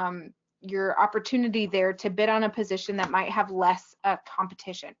your opportunity there to bid on a position that might have less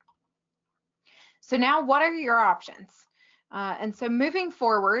competition. So now what are your options? And so moving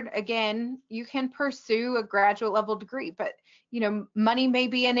forward, again, you can pursue a graduate level degree, but you know, money may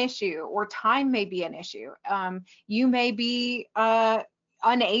be an issue or time may be an issue. You may be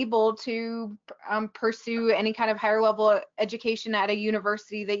unable to pursue any kind of higher level education at a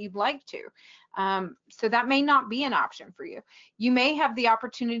university that you'd like to. So that may not be an option for you. You may have the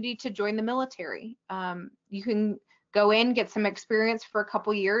opportunity to join the military. You can go in, get some experience for a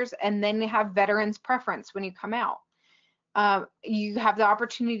couple years, and then have veterans preference when you come out. You have the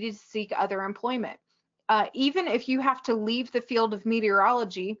opportunity to seek other employment. Even if you have to leave the field of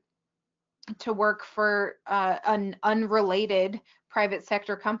meteorology to work for an unrelated private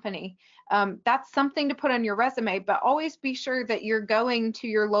sector company, that's something to put on your resume, but always be sure that you're going to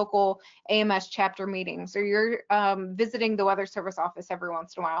your local AMS chapter meetings or you're visiting the Weather Service office every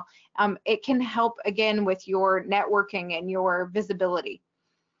once in a while. It can help again with your networking and your visibility.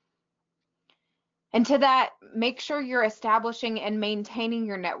 And to that, make sure you're establishing and maintaining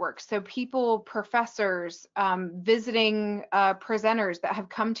your network. So people, professors, visiting presenters that have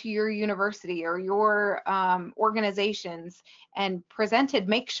come to your university or your organizations and presented,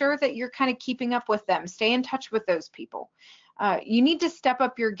 make sure that you're kind of keeping up with them. Stay in touch with those people. You need to step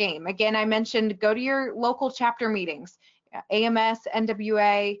up your game. Again, I mentioned go to your local chapter meetings, AMS,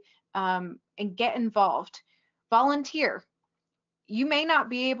 NWA, and get involved. Volunteer. You may not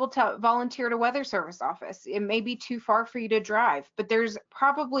be able to volunteer at a weather service office. It may be too far for you to drive, but there's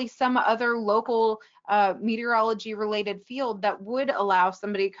probably some other local meteorology related field that would allow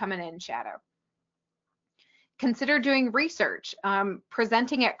somebody to come in and shadow. Consider doing research,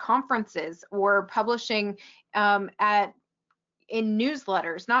 presenting at conferences or publishing in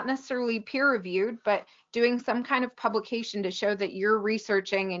newsletters, not necessarily peer reviewed, but doing some kind of publication to show that you're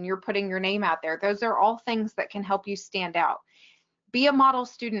researching and you're putting your name out there. Those are all things that can help you stand out. Be a model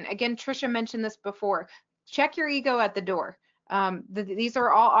student. Again, Trisha mentioned this before. Check your ego at the door. These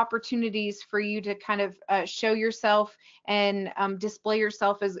are all opportunities for you to kind of show yourself and display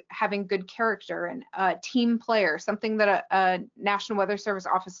yourself as having good character and a team player, something that a National Weather Service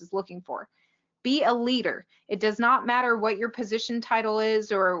office is looking for. Be a leader. It does not matter what your position title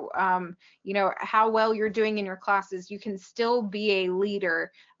is or you know, how well you're doing in your classes. You can still be a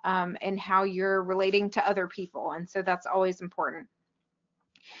leader in how you're relating to other people, and so that's always important.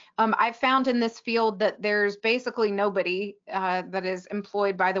 I've found in this field that there's basically nobody that is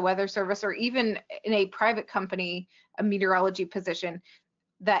employed by the Weather Service or even in a private company, a meteorology position,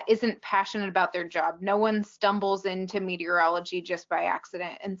 that isn't passionate about their job. No one stumbles into meteorology just by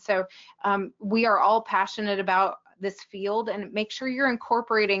accident. And so we are all passionate about this field, and make sure you're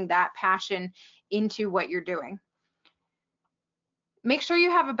incorporating that passion into what you're doing. Make sure you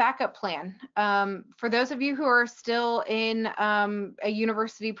have a backup plan. For those of you who are still in a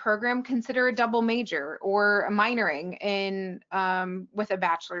university program, consider a double major or a minoring in with a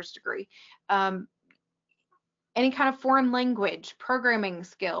bachelor's degree. Any kind of foreign language, programming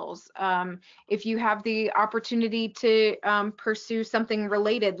skills. If you have the opportunity to pursue something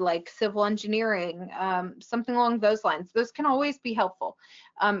related like civil engineering, something along those lines, those can always be helpful.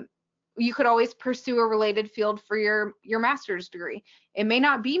 You could always pursue a related field for your master's degree. It may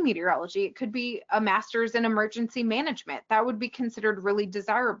not be meteorology. It could be a master's in emergency management. That would be considered really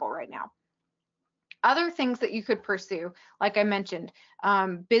desirable right now. Other things that you could pursue, like I mentioned,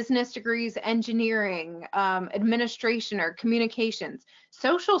 business degrees, engineering, administration or communications,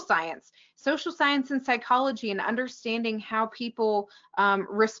 social science and psychology, and understanding how people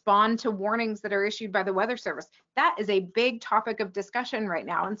respond to warnings that are issued by the Weather Service. That is a big topic of discussion right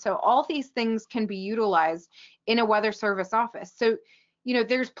now. And so all these things can be utilized in a Weather Service office. So, you know,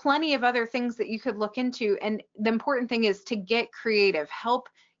 there's plenty of other things that you could look into. And the important thing is to get creative, help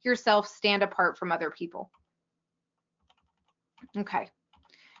yourself stand apart from other people. Okay.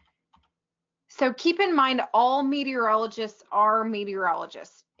 So keep in mind, all meteorologists are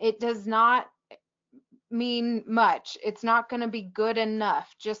meteorologists. It does not mean much. It's not going to be good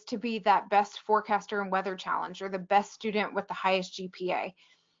enough just to be that best forecaster and weather challenge or the best student with the highest GPA.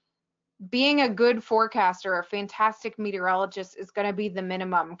 Being a good forecaster, a fantastic meteorologist is going to be the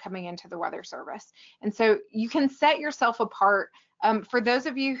minimum coming into the Weather Service. And so you can set yourself apart. For those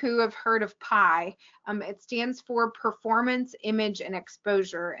of you who have heard of PI, it stands for Performance, Image, and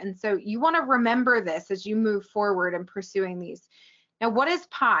Exposure. And so you want to remember this as you move forward in pursuing these. Now, what is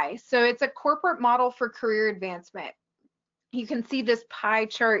PI? So it's a corporate model for career advancement. You can see this pie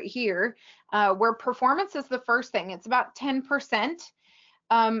chart here, where performance is the first thing. It's about 10%.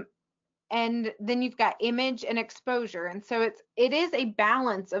 And then you've got image and exposure. And so it is a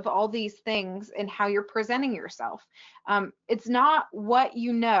balance of all these things and how you're presenting yourself. It's not what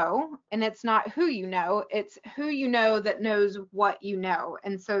you know, and it's not who you know, it's who you know that knows what you know.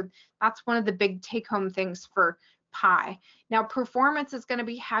 And so that's one of the big take-home things for PI. Now, performance is going to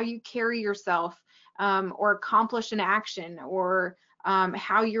be how you carry yourself or accomplish an action or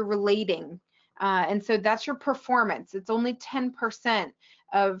how you're relating. And so that's your performance. It's only 10%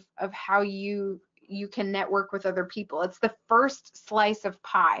 of how you can network with other people. It's the first slice of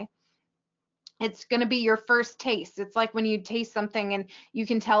pie. It's going to be your first taste. It's like when you taste something and you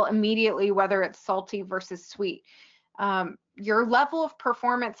can tell immediately whether it's salty versus sweet. Your level of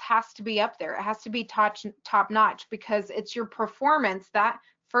performance has to be up there. It has to be top notch, because it's your performance, that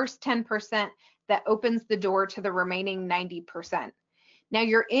first 10%, that opens the door to the remaining 90%. Now,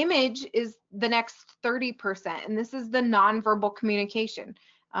 your image is the next 30%, and this is the nonverbal communication,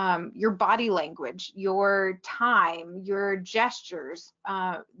 your body language, your time, your gestures,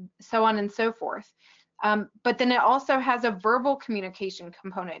 so on and so forth. But then it also has a verbal communication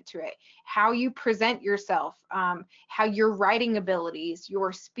component to it, how you present yourself, how your writing abilities,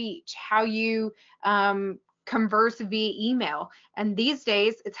 your speech, how you converse via email. And these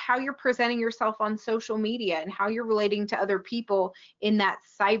days, it's how you're presenting yourself on social media and how you're relating to other people in that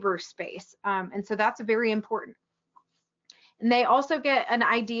cyberspace. And so that's very important. And they also get an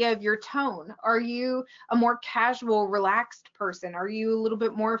idea of your tone. Are you a more casual, relaxed person? Are you a little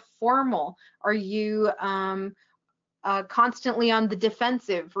bit more formal? Are you constantly on the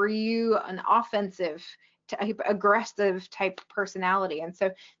defensive? Are you an offensive type, aggressive type personality? And so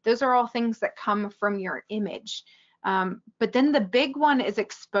those are all things that come from your image. But then the big one is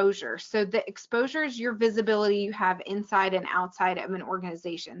exposure. So the exposure is your visibility you have inside and outside of an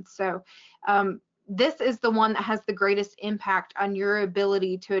organization. So this is the one that has the greatest impact on your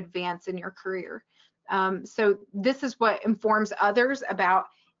ability to advance in your career. So this is what informs others about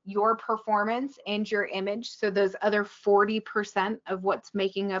your performance and your image. So those other 40% of what's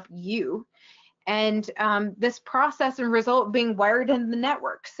making up you. And this process and result being wired in the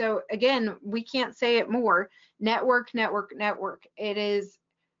network. So again, we can't say it more. Network, network, network. It is,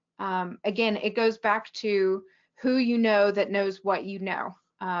 again, it goes back to who you know that knows what you know.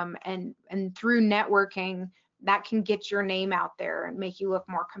 And through networking, that can get your name out there and make you look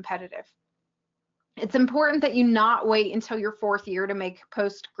more competitive. It's important that you not wait until your 4th year to make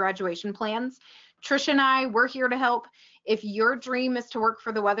post-graduation plans. Trisha and I, we're here to help. If your dream is to work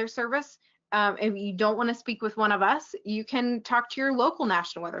for the Weather Service, if you don't want to speak with one of us, you can talk to your local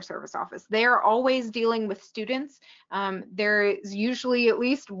National Weather Service office. They are always dealing with students. There is usually at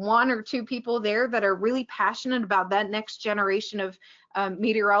least 1 or 2 people there that are really passionate about that next generation of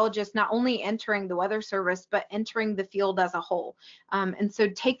meteorologists, not only entering the Weather Service, but entering the field as a whole. And so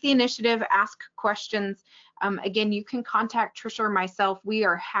take the initiative, ask questions. Again, you can contact Trisha or myself. We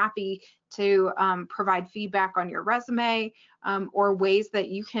are happy to provide feedback on your resume or ways that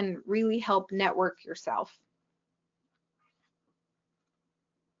you can really help network yourself.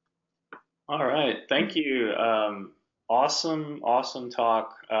 All right, thank you. Awesome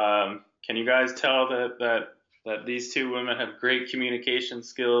talk. Can you guys tell that these two women have great communication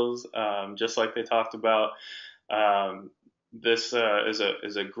skills, just like they talked about? This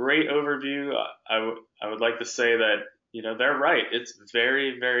is a great overview. I would like to say that, you know, they're right. It's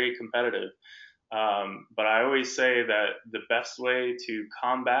very competitive. But I always say that the best way to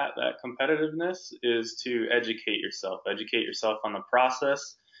combat that competitiveness is to educate yourself on the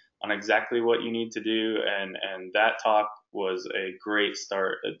process, on exactly what you need to do. And that talk was a great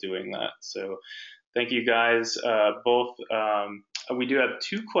start at doing that. So thank you guys both. We do have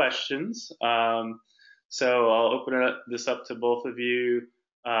two questions. So I'll open this up to both of you.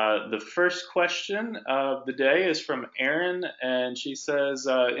 The first question of the day is from Erin, and she says,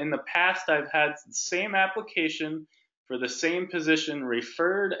 in the past, I've had the same application for the same position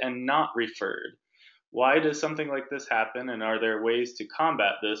referred and not referred. Why does something like this happen, and are there ways to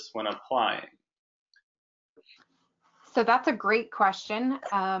combat this when applying? So that's a great question.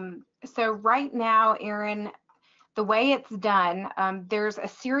 So right now, Erin, the way it's done, there's a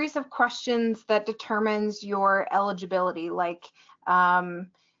series of questions that determines your eligibility, like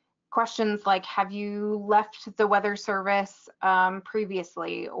questions like, have you left the Weather Service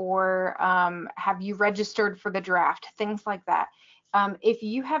previously, or have you registered for the draft, things like that. If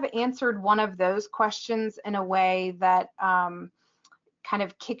you have answered one of those questions in a way that kind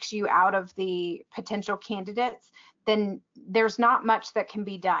of kicks you out of the potential candidates, then there's not much that can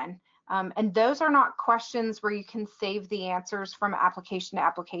be done. And those are not questions where you can save the answers from application to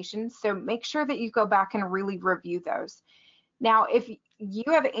application. So make sure that you go back and really review those. Now, if you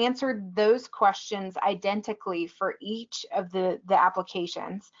have answered those questions identically for each of the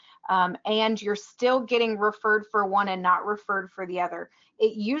applications, and you're still getting referred for one and not referred for the other,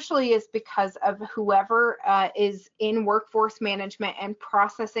 it usually is because of whoever is in workforce management and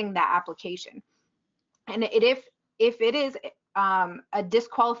processing that application. And if it is a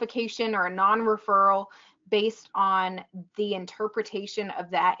disqualification or a non-referral based on the interpretation of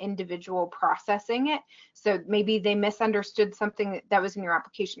that individual processing it, so maybe they misunderstood something that was in your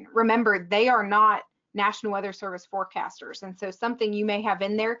application. Remember, they are not National Weather Service forecasters, and so something you may have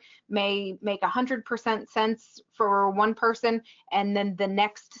in there may make 100% sense for one person, and then the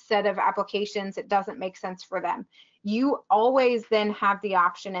next set of applications, it doesn't make sense for them. You always then have the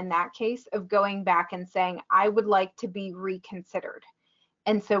option in that case of going back and saying, I would like to be reconsidered.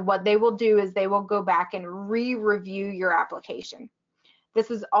 And so what they will do is they will go back and re-review your application.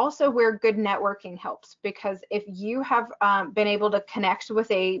 This is also where good networking helps, because if you have been able to connect with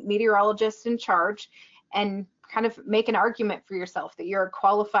a meteorologist in charge and kind of make an argument for yourself that you're a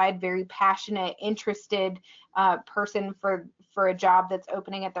qualified, very passionate, interested person for a job that's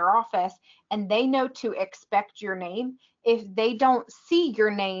opening at their office, and they know to expect your name, if they don't see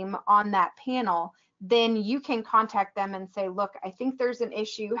your name on that panel, then you can contact them and say, look, I think there's an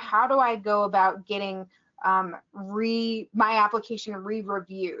issue. How do I go about getting my application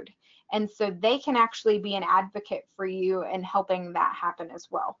re-reviewed? And so they can actually be an advocate for you in helping that happen as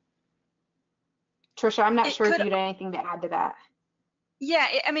well. Trisha, I'm not sure if you had anything to add to that. Yeah,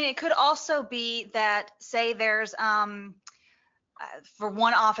 I mean, it could also be that, say there's for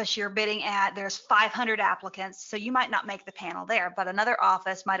one office you're bidding at, there's 500 applicants, so you might not make the panel there, but another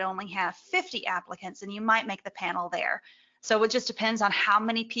office might only have 50 applicants and you might make the panel there. So it just depends on how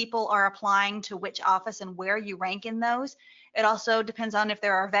many people are applying to which office and where you rank in those. It also depends on if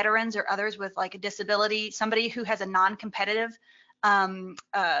there are veterans or others with like a disability, somebody who has a non-competitive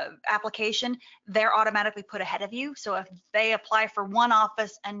application, they're automatically put ahead of you. So if they apply for one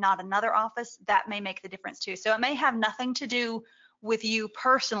office and not another office, that may make the difference too. So it may have nothing to do with you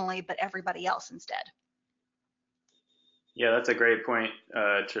personally, but everybody else instead. Yeah, that's a great point,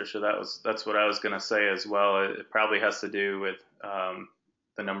 Trisha. That's what I was going to say as well. It probably has to do with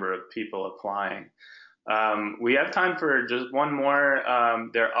the number of people applying. We have time for just one more.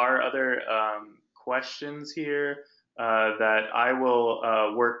 There are other questions here that I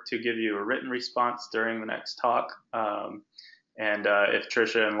will work to give you a written response during the next talk. And if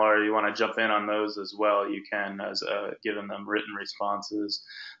Trisha and Laura, you want to jump in on those as well, you can, as giving them written responses.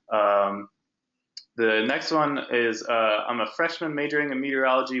 The next one is, I'm a freshman majoring in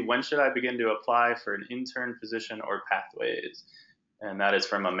meteorology. When should I begin to apply for an intern position or pathways? And that is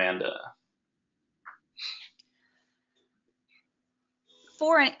from Amanda.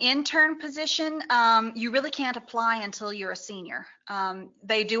 For an intern position, you really can't apply until you're a senior.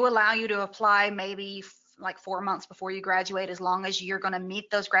 They do allow you to apply maybe like 4 months before you graduate, as long as you're going to meet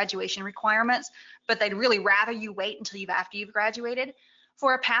those graduation requirements, but they'd really rather you wait until after you've graduated.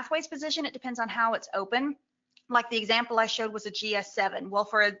 For a pathways position, it depends on how it's open. Like the example I showed was a GS7. Well,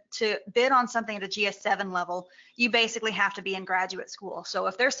 to bid on something at a GS7 level, you basically have to be in graduate school. So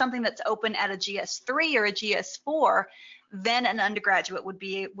if there's something that's open at a GS3 or a GS4, then an undergraduate would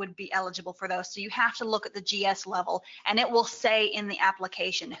be eligible for those. So you have to look at the GS level, and it will say in the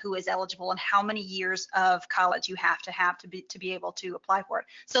application who is eligible and how many years of college you have to be able to apply for it.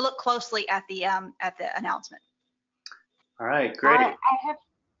 So look closely at the announcement. All right, great.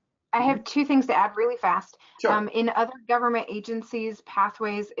 I have two things to add really fast. Sure. In other government agencies,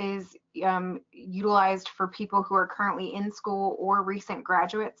 Pathways is utilized for people who are currently in school or recent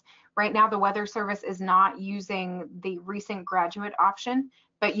graduates. Right now, the Weather Service is not using the recent graduate option,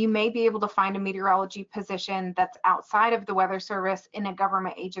 but you may be able to find a meteorology position that's outside of the Weather Service in a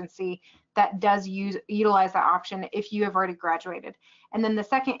government agency that does utilize that option if you have already graduated. And then the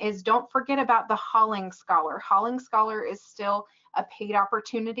second is, don't forget about the Hauling Scholar. Hauling Scholar is still a paid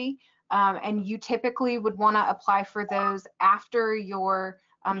opportunity, and you typically would want to apply for those after your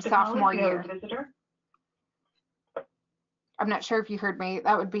sophomore year. I'm not sure if you heard me.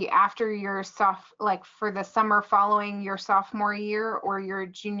 That would be after your for the summer following your sophomore year or your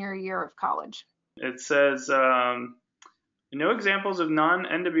junior year of college. It says, no examples of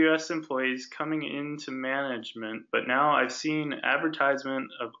non-NWS employees coming into management, but now I've seen advertisement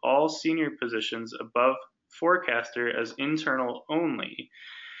of all senior positions above forecaster as internal only.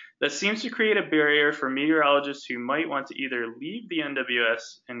 That seems to create a barrier for meteorologists who might want to either leave the NWS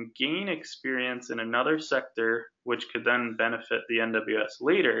and gain experience in another sector, which could then benefit the NWS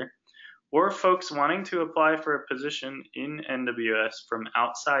later, or folks wanting to apply for a position in NWS from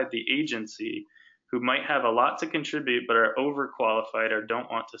outside the agency who might have a lot to contribute but are overqualified or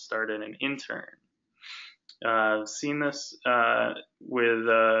don't want to start in an intern. I've seen this with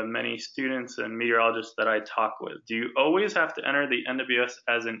many students and meteorologists that I talk with. Do you always have to enter the NWS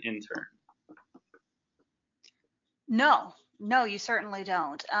as an intern? No, you certainly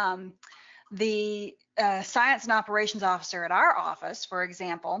don't. The science and operations officer at our office, for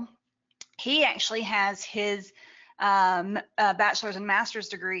example, he actually has his bachelor's and master's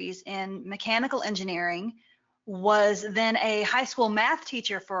degrees in mechanical engineering, was then a high school math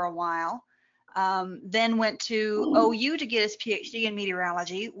teacher for a while, then went to OU to get his PhD in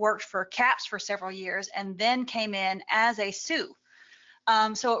meteorology, worked for CAPS for several years, and then came in as a SU.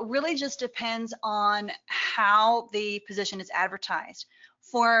 So it really just depends on how the position is advertised.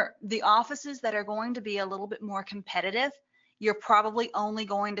 For the offices that are going to be a little bit more competitive, you're probably only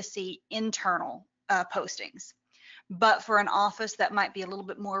going to see internal postings. But for an office that might be a little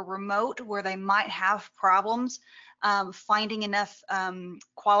bit more remote, where they might have problems finding enough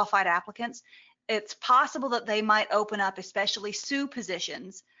qualified applicants, it's possible that they might open up, especially SU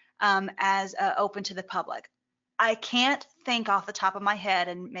positions, as open to the public. I can't think off the top of my head,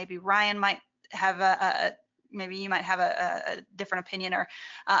 and maybe Ryan might have maybe you might have a different opinion, or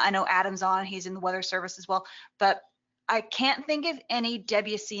I know Adam's on, he's in the Weather Service as well, but I can't think of any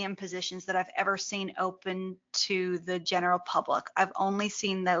WCM positions that I've ever seen open to the general public. I've only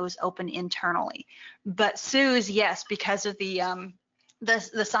seen those open internally. But SUs, yes, because of the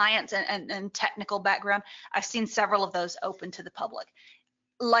science and technical background, I've seen several of those open to the public.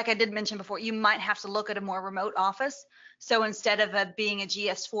 Like I did mention before, you might have to look at a more remote office. So instead of being a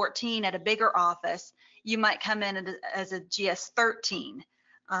GS14 at a bigger office, you might come in as a GS13.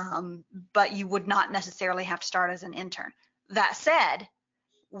 But you would not necessarily have to start as an intern. That said,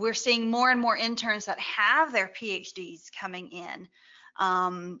 we're seeing more and more interns that have their PhDs coming in,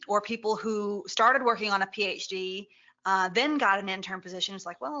 or people who started working on a PhD, then got an intern position. It's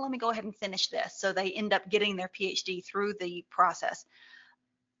like, well, let me go ahead and finish this. So they end up getting their PhD through the process.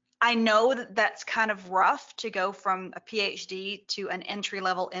 I know that that's kind of rough to go from a PhD to an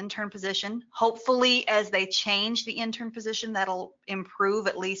entry-level intern position. Hopefully, as they change the intern position, that'll improve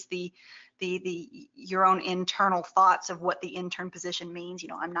at least your own internal thoughts of what the intern position means. You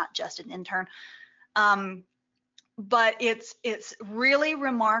know, I'm not just an intern. But it's really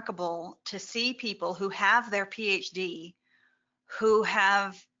remarkable to see people who have their PhD who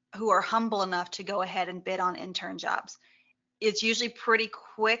are humble enough to go ahead and bid on intern jobs. It's usually pretty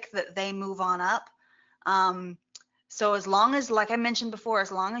quick that they move on up. So as long as, like I mentioned before,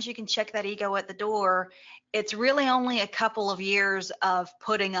 as long as you can check that ego at the door, it's really only a couple of years of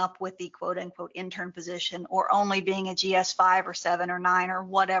putting up with the quote unquote intern position, or only being a GS5 or 7 or 9 or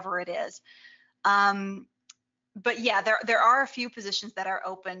whatever it is. But yeah, there are a few positions that are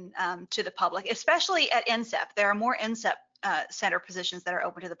open to the public, especially at NCEP. There are more NCEP center positions that are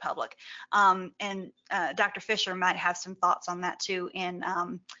open to the public. And Dr. Fisher might have some thoughts on that too in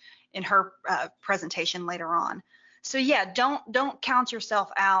her presentation later on. So yeah, don't count yourself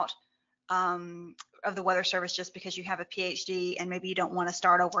out of the Weather Service just because you have a PhD and maybe you don't want to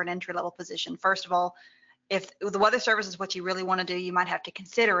start over an entry-level position. First of all, if the Weather Service is what you really want to do, you might have to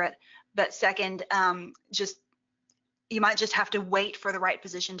consider it. But second, you might just have to wait for the right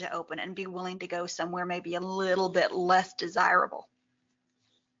position to open and be willing to go somewhere maybe a little bit less desirable.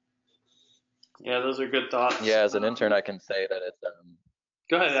 Yeah, those are good thoughts. Yeah, as an intern, I can say that it's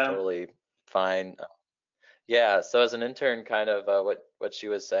go ahead, Adam. totally fine. Yeah, so as an intern, kind of what she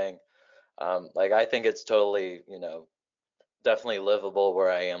was saying, like I think it's totally, definitely livable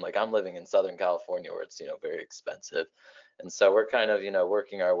where I am. Like I'm living in Southern California where it's, very expensive. And so we're kind of,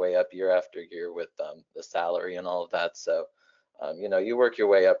 working our way up year after year with the salary and all of that. So, you work your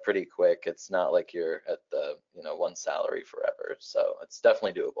way up pretty quick. It's not like you're at the, one salary forever. So it's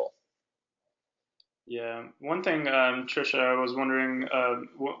definitely doable. Yeah. One thing, Trisha, I was wondering,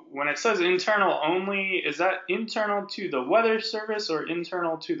 when it says internal only, is that internal to the Weather Service or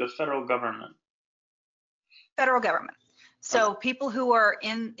internal to the federal government? Federal government. So Okay. people who are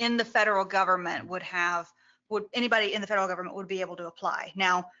in the federal government anybody in the federal government would be able to apply.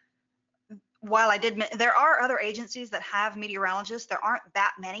 Now, while there are other agencies that have meteorologists, there aren't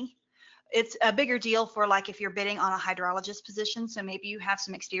that many. It's a bigger deal for like if you're bidding on a hydrologist position. So maybe you have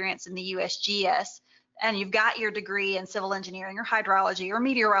some experience in the USGS and you've got your degree in civil engineering or hydrology or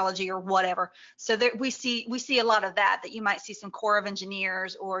meteorology or whatever. So there, we see a lot of that you might see some Corps of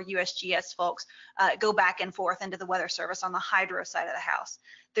Engineers or USGS folks go back and forth into the Weather Service on the hydro side of the house.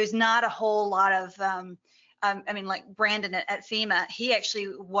 There's not a whole lot of like Brandon at FEMA, he actually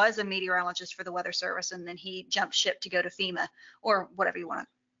was a meteorologist for the Weather Service, and then he jumped ship to go to FEMA or whatever you want to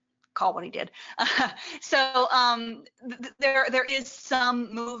call what he did. So there is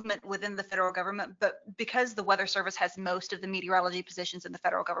some movement within the federal government, but because the Weather Service has most of the meteorology positions in the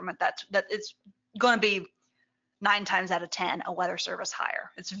federal government, that it's going to be 9 times out of 10 a Weather Service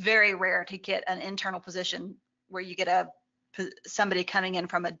hire. It's very rare to get an internal position where you get somebody coming in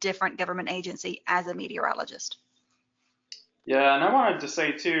from a different government agency as a meteorologist. Yeah, and I wanted to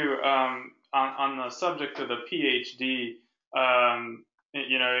say too, on the subject of the PhD,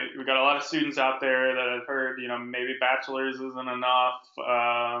 we've got a lot of students out there that have heard, maybe bachelor's isn't enough.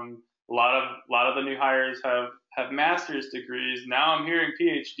 A lot of the new hires have master's degrees. Now I'm hearing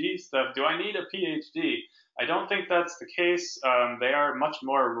PhD stuff. Do I need a PhD? I don't think that's the case. They are much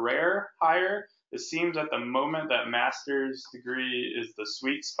more rare hire. It seems at the moment that master's degree is the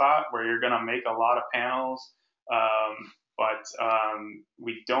sweet spot where you're going to make a lot of panels, but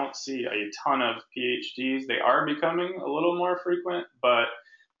we don't see a ton of PhDs. They are becoming a little more frequent, but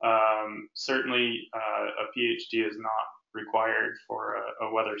certainly a PhD is not required for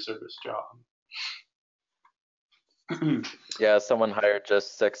a Weather Service job. Yeah, someone hired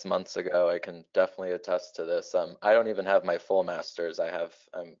just 6 months ago. I can definitely attest to this. I don't even have my full master's.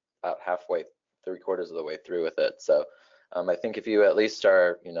 I'm about halfway, 3/4 of the way through with it. So I think if you at least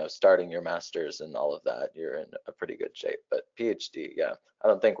are, starting your master's and all of that, you're in a pretty good shape. But PhD, yeah, I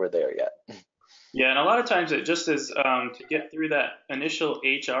don't think we're there yet. Yeah, and a lot of times it just is to get through that initial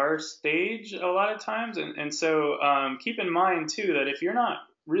HR stage a lot of times. And so keep in mind, too, that if you're not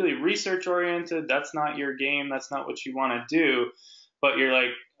really research oriented, that's not your game, that's not what you want to do, but you're like,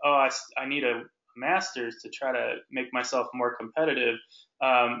 oh, I need a master's to try to make myself more competitive.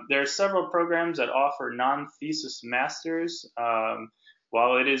 There are several programs that offer non-thesis masters.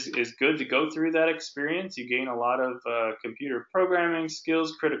 While it is good to go through that experience, you gain a lot of computer programming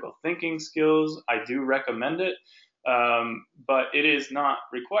skills, critical thinking skills. I do recommend it, but it is not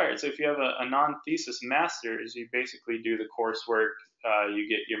required. So if you have a non-thesis master's, you basically do the coursework, you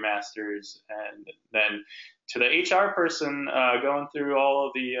get your master's, and then to the HR person going through all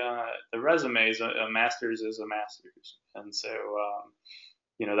of the resumes, a master's is a master's. And so,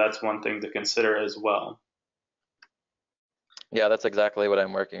 that's one thing to consider as well. Yeah, that's exactly what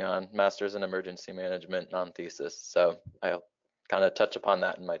I'm working on. Master's in Emergency Management, non-thesis. So I'll kind of touch upon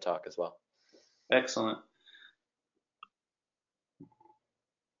that in my talk as well. Excellent.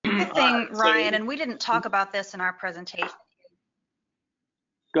 Good thing, Ryan, and we didn't talk about this in our presentation.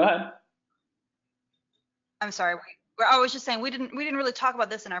 Go ahead. I'm sorry. I was just saying we didn't really talk about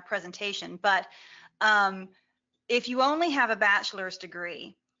this in our presentation, but if you only have a bachelor's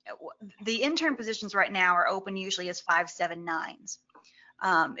degree, the intern positions right now are open usually as 579s.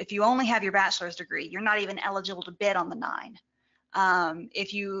 If you only have your bachelor's degree, you're not even eligible to bid on the 9.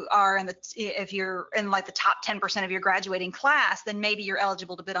 If you're in like the top 10% of your graduating class, then maybe you're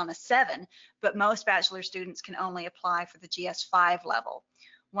eligible to bid on a 7, but most bachelor students can only apply for the GS5 level.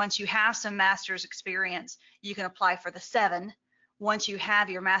 Once you have some master's experience, you can apply for the 7. Once you have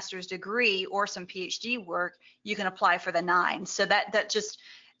your master's degree or some PhD work, you can apply for the 9. So that just,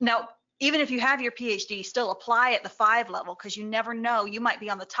 now, even if you have your PhD, still apply at the 5 level, because you never know, you might be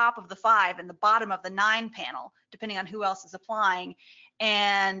on the top of the 5 and the bottom of the 9 panel, depending on who else is applying.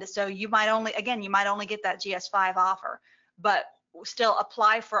 And so you might only get that GS5 offer, but still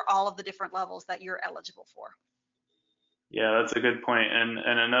apply for all of the different levels that you're eligible for. Yeah, that's a good point. And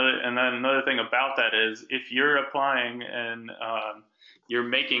another thing about that is, if you're applying and you're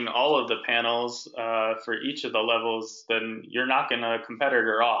making all of the panels for each of the levels, then you're knocking a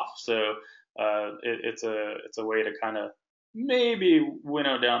competitor off. So it's a way to kind of maybe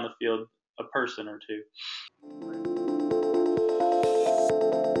winnow down the field a person or two.